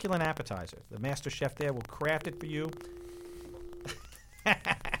a succulent appetizer. The master chef there will craft it for you.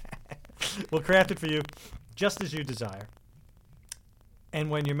 Just as you desire. And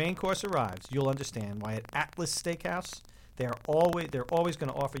when your main course arrives, you'll understand why at Atlas Steakhouse they're always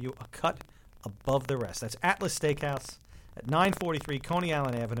going to offer you a cut above the rest. That's Atlas Steakhouse at 943 Coney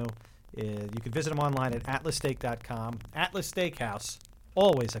Island Avenue. You can visit them online at atlassteak.com. Atlas Steakhouse,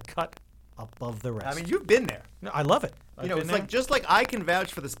 always a cut above the rest. I mean, you've been there. No, I love it. It's like just like I can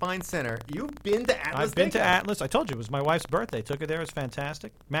vouch for the Spine Center. You've been to Atlas. I've been to Steakhouse. Atlas. I told you it was my wife's birthday. Took her there. It was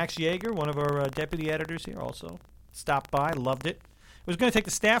fantastic. Max Yeager, one of our deputy editors here, also stopped by. Loved it. I was going to take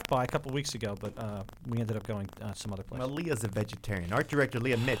the staff by a couple of weeks ago, but we ended up going some other place. Well, Leah's a vegetarian. Art director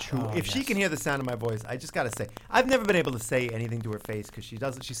Leah Mitch, who, if she yes. can hear the sound of my voice, I just got to say, I've never been able to say anything to her face because she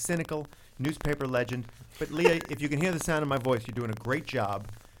doesn't. She's cynical, newspaper legend. But Leah, if you can hear the sound of my voice, you're doing a great job.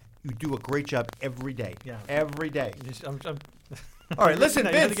 You do a great job every day. Yeah. Every day. I'm All right, listen, No,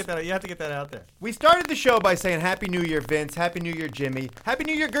 you have Vince. to get that out there. We started the show by saying Happy New Year, Vince. Happy New Year, Jimmy. Happy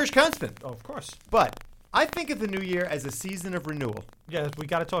New Year, Gersh Kunstman. Oh, of course. But I think of the new year as a season of renewal. Yeah, we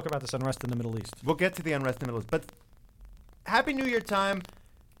got to talk about this unrest in the Middle East. We'll get to the unrest in the Middle East. But Happy New Year time,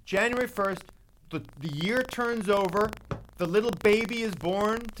 January 1st, the year turns over. The little baby is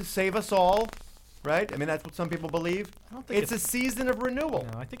born to save us all, right? I mean, that's what some people believe. I don't think It's a season of renewal.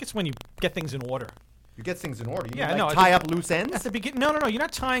 No, I think it's when you get things in order. You get things in order. You Yeah, mean, no, like I tie think- up loose ends? At the beginning, no. You're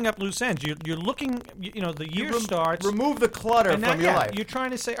not tying up loose ends. You're looking. The year starts. Remove the clutter and from now, your life. You're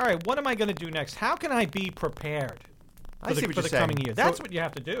trying to say, all right, what am I going to do next? How can I be prepared I for see the, what for you're the saying. coming year? That's what you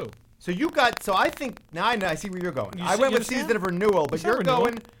have to do. So I think now I see where you're going. You I see- went you with season understand? of renewal, but It's not renewal.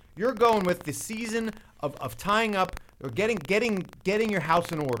 you're going with the season of tying up or getting your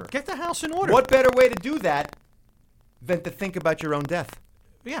house in order. Get the house in order. What better way to do that than to think about your own death?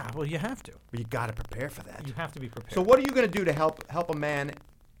 Yeah, well, you have to. But you got to prepare for that. You have to be prepared. So what are you going to do to help a man,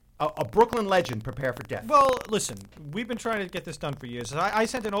 a Brooklyn legend, prepare for death? Well, listen, we've been trying to get this done for years. I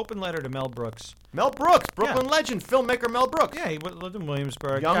sent an open letter to Mel Brooks. Mel Brooks, Brooklyn legend, filmmaker Mel Brooks. Yeah, he lived in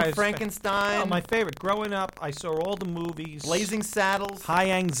Williamsburg. Young Guy's Frankenstein. Oh, my favorite. Growing up, I saw all the movies. Blazing Saddles.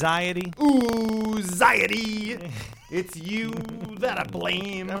 High Anxiety. Ooh, anxiety. It's you that I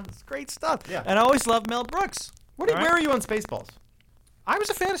blame. It's great stuff. Yeah. And I always loved Mel Brooks. Where All right? are you on Spaceballs? I was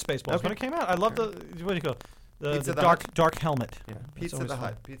a fan of Spaceballs Okay. when it came out. I love the what do you call it? Pizza the the dark helmet. Yeah, That's Pizza always the fun.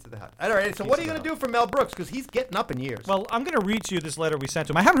 Hut. Pizza the Hut. All right. So what are you Pizza going the to do for Mel Brooks? Because he's getting up in years. Well, I'm going to read to you this letter we sent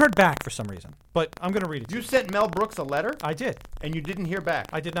to him. I haven't heard back for some reason, but I'm going to read it to you you. sent Mel Brooks a letter, I did. and you didn't hear back.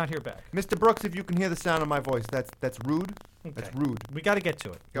 I did not hear back. Mr. Brooks, if you can hear the sound of my voice, that's rude. That's Okay. rude. We got to get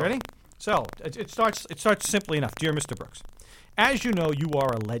to it. Go. Ready? So it starts simply enough. Dear Mr. Brooks, as you know, you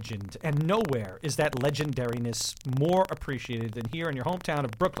are a legend, and nowhere is that legendariness more appreciated than here in your hometown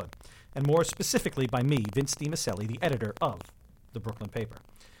of Brooklyn, and more specifically by me, Vince DiMaselli, the editor of the Brooklyn paper.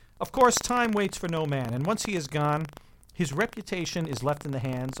 Of course, time waits for no man, and once he is gone, his reputation is left in the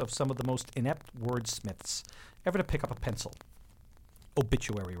hands of some of the most inept wordsmiths ever to pick up a pencil.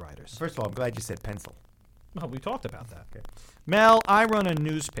 Obituary writers. First of all, I'm glad you said pencil. Well, we talked about that. Okay. Mel, I run a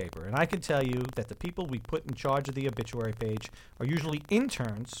newspaper, and I can tell you that the people we put in charge of the obituary page are usually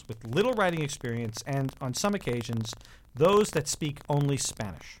interns with little writing experience and, on some occasions, those that speak only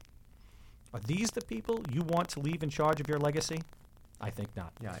Spanish. Are these the people you want to leave in charge of your legacy? I think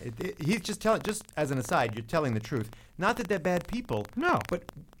not. Yeah, he's just telling. Just as an aside, you're telling the truth. Not that they're bad people. No. But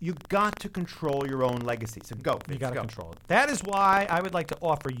you got to control your own legacy. So go. You got to go. control it. That is why I would like to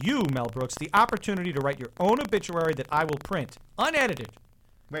offer you, Mel Brooks, the opportunity to write your own obituary that I will print, unedited.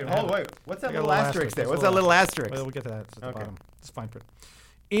 Wait. What's that I got a little asterisk there? There's What's a that little asterisk? Well, we'll get to that. It's at the Okay. bottom. It's fine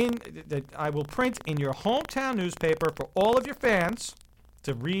print. That I will print in your hometown newspaper for all of your fans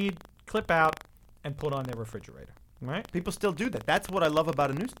to read, clip out, and put on their refrigerator. Right? People still do that. That's what I love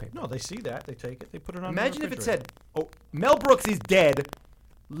about a newspaper. No, they see that. They take it. They put it on Imagine their if it refrigerator. said, "Oh, Mel Brooks is dead.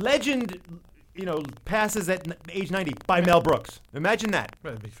 Legend, passes at age 90 by Mel Brooks." Imagine that.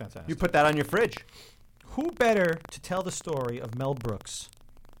 That'd be fantastic. You put that on your fridge. Who better to tell the story of Mel Brooks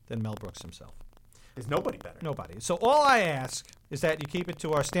than Mel Brooks himself? There's nobody better. Nobody. So all I ask is that you keep it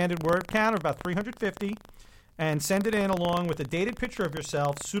to our standard word count of about 350 and send it in along with a dated picture of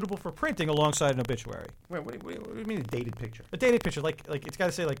yourself suitable for printing alongside an obituary. Wait, what do you mean a dated picture? A dated picture, like it's got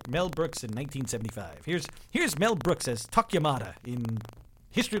to say like Mel Brooks in 1975. Here's Mel Brooks as Takayamada in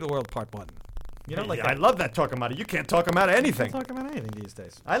History of the World Part 1. You know, like I love that talk about it. You can't talk about anything. Talk about anything these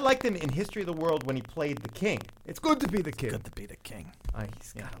days. I liked him in History of the World when he played the king. It's good to be the king. Good to be the king.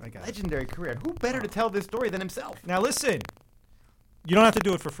 He's got I a got it. legendary career. Who better to tell this story than himself? Now listen, you don't have to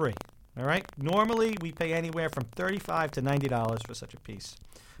do it for free. All right? Normally, we pay anywhere from $35 to $90 for such a piece.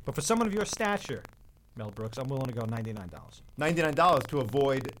 But for someone of your stature, Mel Brooks, I'm willing to go $99. $99 to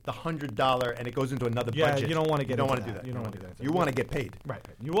avoid the $100, and it goes into another Yeah, budget. you don't want to get You don't into want to do that. You don't want to do that. You want to get paid. Right.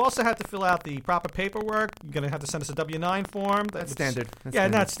 You also have to fill out the proper paperwork. You're going to have to send us a W-9 form. That's standard. That's yeah,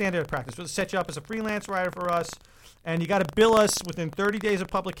 standard. that's standard practice. We'll set you up as a freelance writer for us, and you got to bill us within 30 days of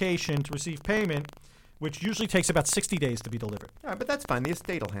publication to receive payment, which usually takes about 60 days to be delivered. All right, but that's fine. The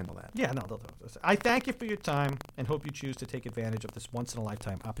estate will handle that. Yeah, no, they'll do this. I thank you for your time and hope you choose to take advantage of this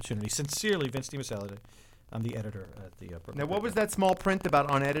once-in-a-lifetime opportunity. Sincerely, Vince DiMaselli. I'm the editor at the Brooklyn Now, what Paper. was that small print about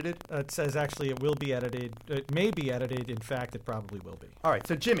unedited? It says actually it will be edited. It may be edited. In fact, it probably will be. All right,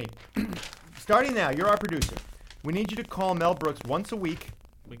 so Jimmy, starting now, you're our producer. We need you to call Mel Brooks once a week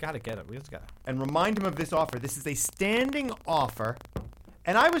We got to get it. We just got to. and remind him of this offer. This is a standing offer.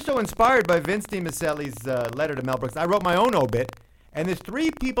 And I was so inspired by Vince DiMaselli's letter to Mel Brooks. I wrote my own obit, and there's 3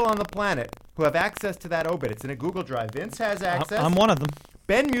 people on the planet who have access to that obit. It's in a Google Drive. Vince has access. I'm one of them.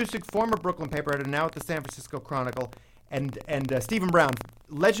 Ben Musick, former Brooklyn paper editor, now at the San Francisco Chronicle, and Stephen Brown,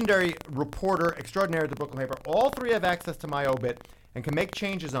 legendary reporter extraordinaire at the Brooklyn paper. All 3 have access to my obit and can make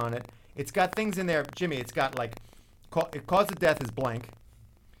changes on it. It's got things in there, Jimmy. It's got like, cause of death is blank.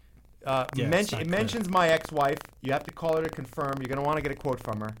 It mentions my ex-wife. You have to call her to confirm. You're going to want to get a quote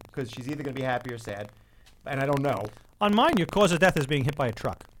from her because she's either going to be happy or sad. And I don't know. On mine, your cause of death is being hit by a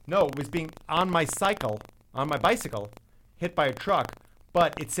truck. No, it was being on my bicycle, hit by a truck.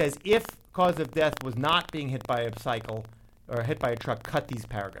 But it says if cause of death was not being hit by a cycle or hit by a truck, cut these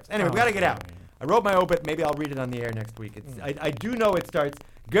paragraphs. Anyway, we got to get out. I wrote my obit. Maybe I'll read it on the air next week. I do know it starts,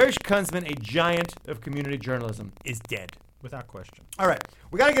 Gersh Kunzman, a giant of community journalism, is dead. Without question. All right,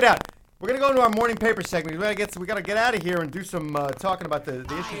 we got to get out. We're going to go into our morning paper segment. We got to get out of here and do some talking about the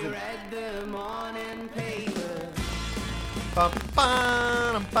issues. I read the morning paper.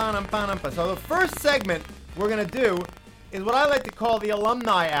 So the first segment we're going to do is what I like to call the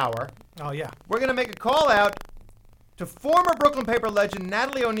alumni hour. Oh, yeah. We're going to make a call out to former Brooklyn paper legend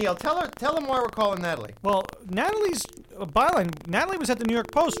Natalie O'Neill. Tell them why we're calling Natalie. Well, Natalie's byline, Natalie was at the New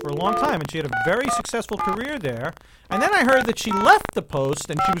York Post for a long time, and she had a very successful career there. And then I heard that she left the Post,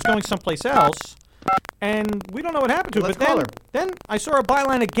 and she was going someplace else. And we don't know what happened to her. Let's But call her. then I saw her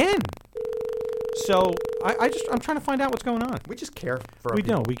byline again. So I'm trying to find out what's going on. We just care for our We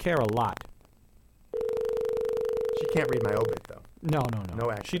people. know. We care a lot. She can't read my obit, though. No.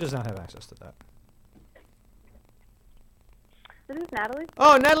 No access. She does not have access to that. This is Natalie.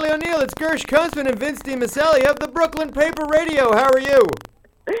 Oh, Natalie O'Neill, it's Gersh Kunzman and Vince DiMaselli of the Brooklyn Paper Radio. How are you?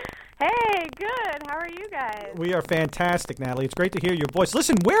 Hey, good. How are you guys? We are fantastic, Natalie. It's great to hear your voice.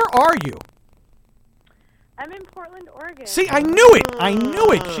 Listen, where are you? I'm in Portland, Oregon. See, I knew it. I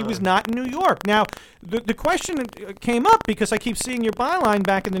knew it. She was not in New York. Now, the question came up because I keep seeing your byline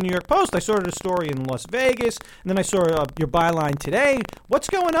back in the New York Post. I saw the story in Las Vegas, and then I saw your byline today. What's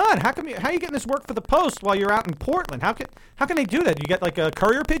going on? How are you getting this work for the Post while you're out in Portland? How can they do that? You get like a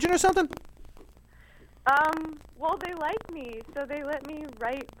courier pigeon or something? Well, they like me, so they let me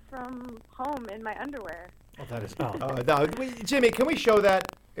write from home in my underwear. Oh, that is. No, Jimmy, can we show that?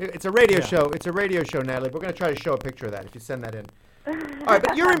 It's a radio show. It's a radio show, Natalie. We're going to try to show a picture of that if you send that in. All right,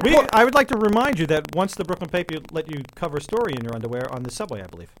 but you're in I would like to remind you that once the Brooklyn paper let you cover a story in your underwear on the subway, I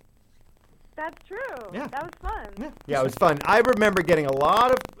believe. That's true. Yeah. That was fun. Yeah, it was fun. I remember getting a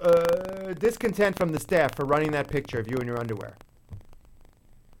lot of discontent from the staff for running that picture of you in your underwear.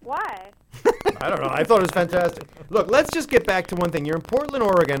 Why? I don't know. I thought it was fantastic. Look, let's just get back to one thing. You're in Portland,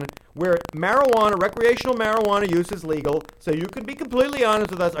 Oregon, where marijuana, recreational marijuana use is legal. So you can be completely honest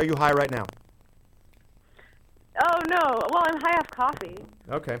with us. Are you high right now? Oh, no. Well, I'm high off coffee.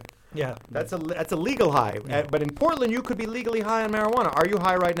 Okay. Yeah. That's a legal high. Yeah. But in Portland, you could be legally high on marijuana. Are you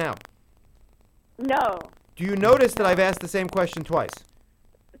high right now? No. Do you notice that I've asked the same question twice?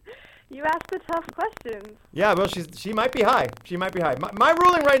 You asked the tough questions. Yeah, well, she might be high. She might be high. My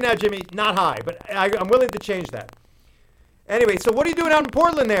ruling right now, Jimmy, not high, but I'm willing to change that. Anyway, so what are you doing out in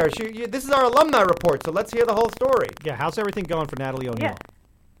Portland there? This is our alumni report, so let's hear the whole story. Yeah, how's everything going for Natalie O'Neill? Yeah.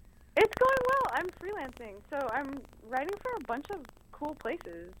 It's going well. I'm freelancing, so I'm writing for a bunch of cool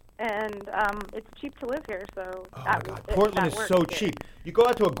places, and it's cheap to live here, so Oh, my God. Portland is so cheap. You go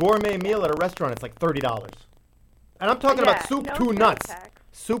out to a gourmet meal at a restaurant, it's like $30. And I'm talking about soup no to sales nuts. tax.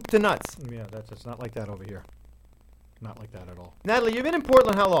 Soup to nuts. Yeah, it's not like that over here. Not like that at all. Natalie, you've been in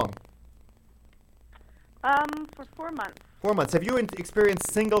Portland how long? For 4 months. 4 months. Have you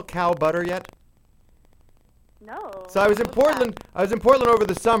experienced single cow butter yet? No. So I was in What's that? Portland. I was in Portland over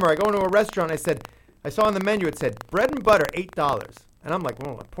the summer. I go into a restaurant. I saw on the menu it said bread and butter $8, and I'm like,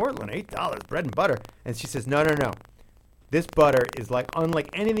 well, Portland $8 bread and butter, and she says, no. This butter is like unlike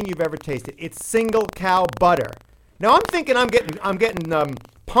anything you've ever tasted. It's single cow butter. Now I'm thinking I'm getting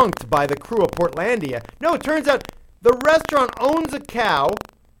punked by the crew of Portlandia. No, it turns out the restaurant owns a cow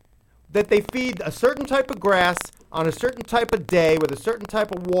that they feed a certain type of grass on a certain type of day with a certain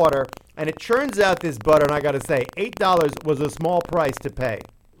type of water, and it churns out this butter. And I got to say, $8 was a small price to pay.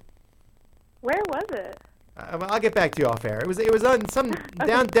 Where was it? I'll get back to you off air. It was on some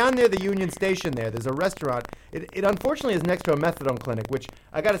down near the Union Station. There's a restaurant. It unfortunately is next to a methadone clinic, which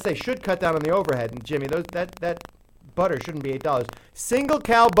I got to say should cut down on the overhead. And Jimmy, that butter shouldn't be $8. Single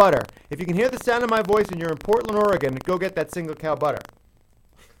cow butter. If you can hear the sound of my voice and you're in Portland, Oregon, go get that single cow butter.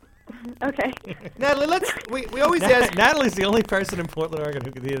 Okay. Natalie, we always ask. Natalie's the only person in Portland, Oregon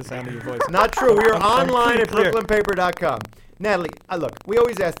who can hear the sound of your voice. Not true. We are online at Clear. brooklynpaper.com. Natalie, look, we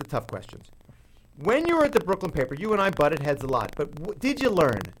always ask the tough questions. When you were at the Brooklyn Paper, you and I butted heads a lot, but did you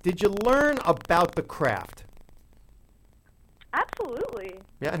learn? Did you learn about the craft? Absolutely.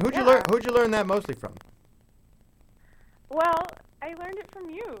 Yeah, and who'd Yeah. you learn that mostly from? Well, I learned it from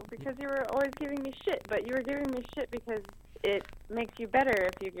you because you were always giving me shit, but you were giving me shit because it makes you better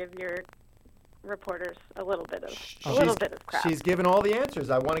if you give your reporters a little bit of crap. She's given all the answers.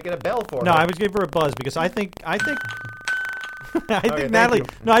 I want to get a bell for her. No, I was giving her a buzz because I think thank Natalie. you.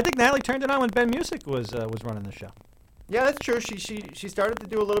 No, I think Natalie turned it on when Ben Music was running the show. Yeah, that's true. She started to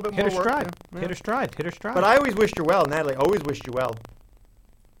do a little bit Hit more her work. stride. Yeah. Hit her stride. Hit her stride. But I always wished her well, Natalie. Always wished you well.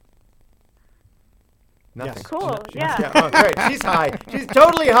 Nothing. Yes. Cool. Yeah. Yeah. Yeah, oh, great. She's high. She's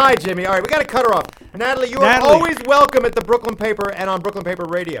totally high, Jimmy. All right, we got to cut her off. Natalie, you are Natalie. always welcome at the Brooklyn Paper and on Brooklyn Paper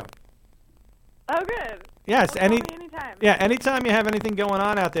Radio. Oh, good. Yes. Well, call me anytime. Yeah. Anytime you have anything going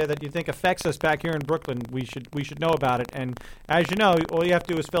on out there that you think affects us back here in Brooklyn, we should know about it. And as you know, all you have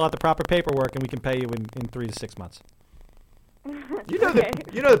to do is fill out the proper paperwork, and we can pay you in 3 to 6 months. You know Okay.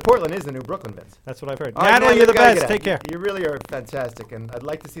 that Portland is the new Brooklyn, Vince. That's what I've heard. All right, Natalie, you're the we gotta best. get Take care. out. You really are fantastic, and I'd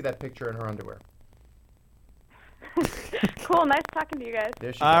like to see that picture in her underwear. Cool. Nice talking to you guys.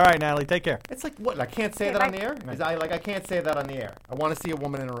 There she All goes. right, Natalie, take care. It's like what? I can't say Okay, that on bye. the air. I can't say that on the air. I want to see a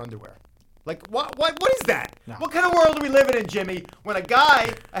woman in her underwear. Like what? What is that? No. What kind of world are we living in, Jimmy? When a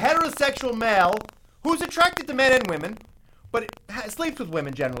guy, a heterosexual male, who's attracted to men and women, but sleeps with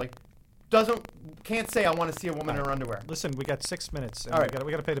women generally, can't say I want to see a woman in her underwear. Listen, we got 6 minutes. And All right.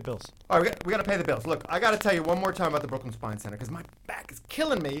 we got to pay the bills. All right, we got to pay the bills. Look, I got to tell you one more time about the Brooklyn Spine Center because my back is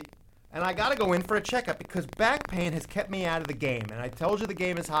killing me, and I got to go in for a checkup because back pain has kept me out of the game. And I told you the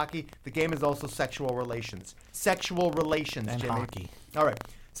game is hockey. The game is also sexual relations. Sexual relations, And Jimmy. hockey. All right.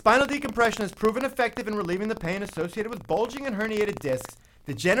 Spinal decompression has proven effective in relieving the pain associated with bulging and herniated discs,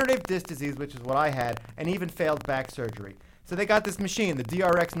 degenerative disc disease, which is what I had, and even failed back surgery. So they got this machine, the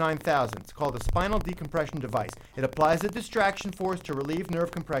DRX 9000. It's called a spinal decompression device. It applies a distraction force to relieve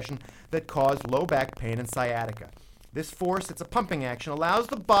nerve compression that cause low back pain and sciatica. This force, it's a pumping action, allows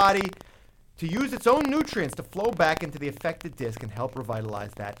the body to use its own nutrients to flow back into the affected disc and help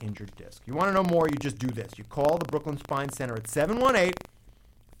revitalize that injured disc. You want to know more, you just do this. You call the Brooklyn Spine Center at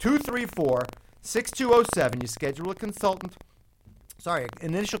 718-234-6207. You schedule an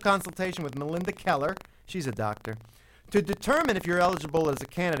initial consultation with Melinda Keller. She's a doctor. To determine if you're eligible as a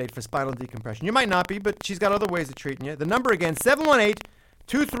candidate for spinal decompression. You might not be, but she's got other ways of treating you. The number again,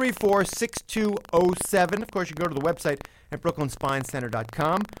 718-234-6207. Of course, you can go to the website at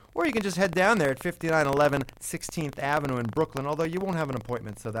brooklynspinecenter.com, or you can just head down there at 5911 16th Avenue in Brooklyn, although you won't have an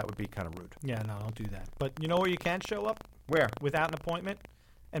appointment, so that would be kind of rude. Yeah, no, don't do that. But you know where you can show up? Where? Without an appointment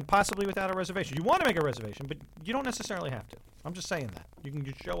and possibly without a reservation. You want to make a reservation, but you don't necessarily have to. I'm just saying that. You can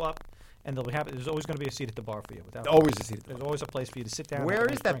just show up, and there's always going to be a seat at the bar for you. Always a seat at the bar. There's always a place for you to sit down. Where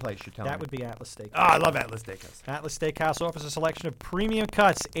is that place you're telling me? That would be Atlas Steakhouse. Oh, I love Atlas Steakhouse. Atlas Steakhouse offers a selection of premium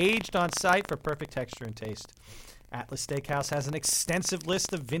cuts aged on site for perfect texture and taste. Atlas Steakhouse has an extensive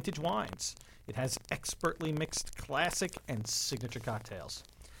list of vintage wines. It has expertly mixed classic and signature cocktails.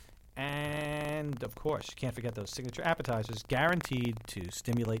 And, of course, you can't forget those signature appetizers guaranteed to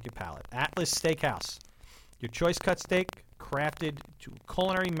stimulate your palate. Atlas Steakhouse, your choice cut steak crafted to a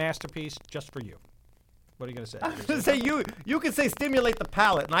culinary masterpiece just for you. What are you going to say? I was going to say, you can say stimulate the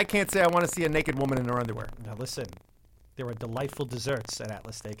palate, and I can't say I want to see a naked woman in her underwear. Now, listen. There are delightful desserts at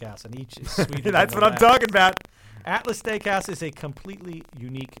Atlas Steakhouse, and each is sweeter. That's what I'm talking about. Atlas Steakhouse is a completely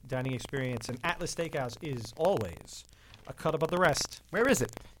unique dining experience, and Atlas Steakhouse is always a cut above the rest. Where is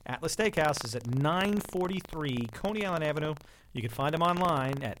it? Atlas Steakhouse is at 943 Coney Island Avenue. You can find them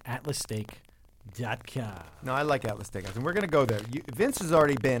online at atlassteak.com. No, I like Atlas Steakhouse, and we're going to go there. Vince has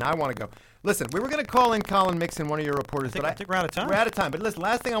already been. I want to go. Listen, we were going to call in Colin Mixon, one of your reporters, I think we're out of time. We're out of time, but listen,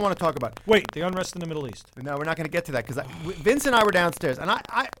 last thing I want to talk about. Wait, the unrest in the Middle East. No, we're not going to get to that, because Vince and I were downstairs, and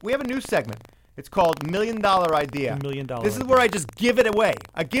we have a new segment. It's called $1 Million Idea. $1 Million This is where I just give it away.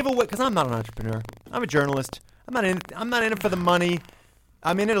 I give away, because I'm not an entrepreneur. I'm a journalist. I'm not in it for the money.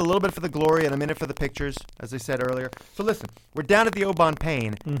 I'm in it a little bit for the glory, and I'm in it for the pictures, as I said earlier. So listen, we're down at the Aubon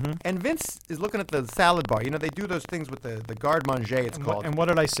Pain, and Vince is looking at the salad bar. You know, they do those things with the garde-manger, it's called. And what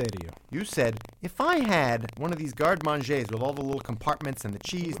did I say to you? You said, if I had one of these garde-mangers with all the little compartments and the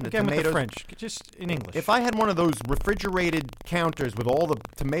cheese and the Again, tomatoes. with the French, just in English. If I had one of those refrigerated counters with all the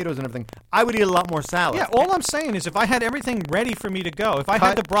tomatoes and everything, I would eat a lot more salad. Yeah, all I'm saying is if I had everything ready for me to go, if I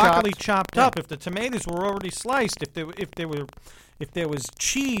had the broccoli chopped up, if the tomatoes were already sliced, if there was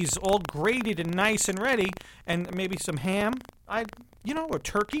cheese all grated and nice and ready, and maybe some ham, or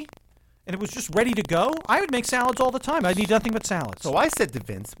turkey, and it was just ready to go, I would make salads all the time. I'd need nothing but salads. So I said to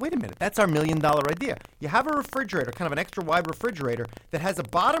Vince, wait a minute, that's our $1 million idea. You have a refrigerator, kind of an extra wide refrigerator, that has a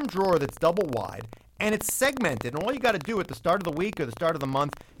bottom drawer that's double wide, and it's segmented, and all you got to do at the start of the week or the start of the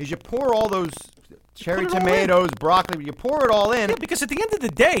month is you pour all those cherry tomatoes, broccoli, you pour it all in. Yeah, because at the end of the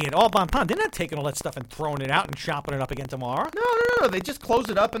day, at Aubon Pond, they're not taking all that stuff and throwing it out and chopping it up again tomorrow. No. They just close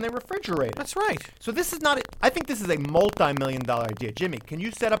it up and they refrigerate it. That's right. So this is not. I think this is a multi-million dollar idea. Jimmy, can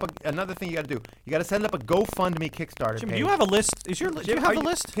you set up another thing you got to do? You got to set up a GoFundMe Kickstarter Jimmy, page. do you have a list? Do you have a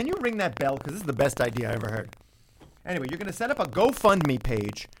list? Can you ring that bell? Because this is the best idea I ever heard. Anyway, you're going to set up a GoFundMe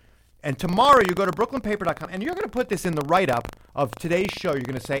page. And tomorrow you go to brooklynpaper.com, and you're going to put this in the write-up of today's show. You're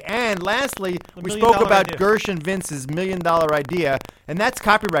going to say, and lastly, we spoke about Gersh and Vince's $1 million idea, and that's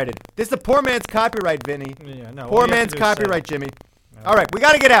copyrighted. This is a poor man's copyright, Vinny. Yeah, no. Poor man's copyright, Jimmy. All right, we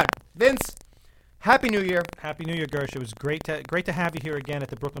got to get out. Vince, Happy New Year. Happy New Year, Gersh. It was great to have you here again at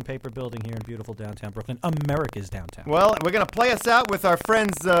the Brooklyn Paper Building here in beautiful downtown Brooklyn, America's downtown. Well, we're going to play us out with our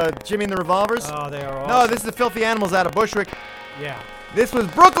friends Jimmy and the Revolvers. Oh, they are awesome. No, this is the Filthy Animals out of Bushwick. Yeah. This was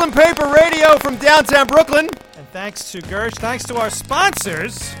Brooklyn Paper Radio from downtown Brooklyn. And thanks to Gersh, thanks to our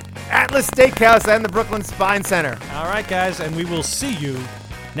sponsors, Atlas Steakhouse and the Brooklyn Spine Center. All right, guys, and we will see you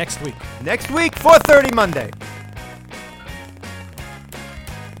next week. Next week, 4:30 Monday.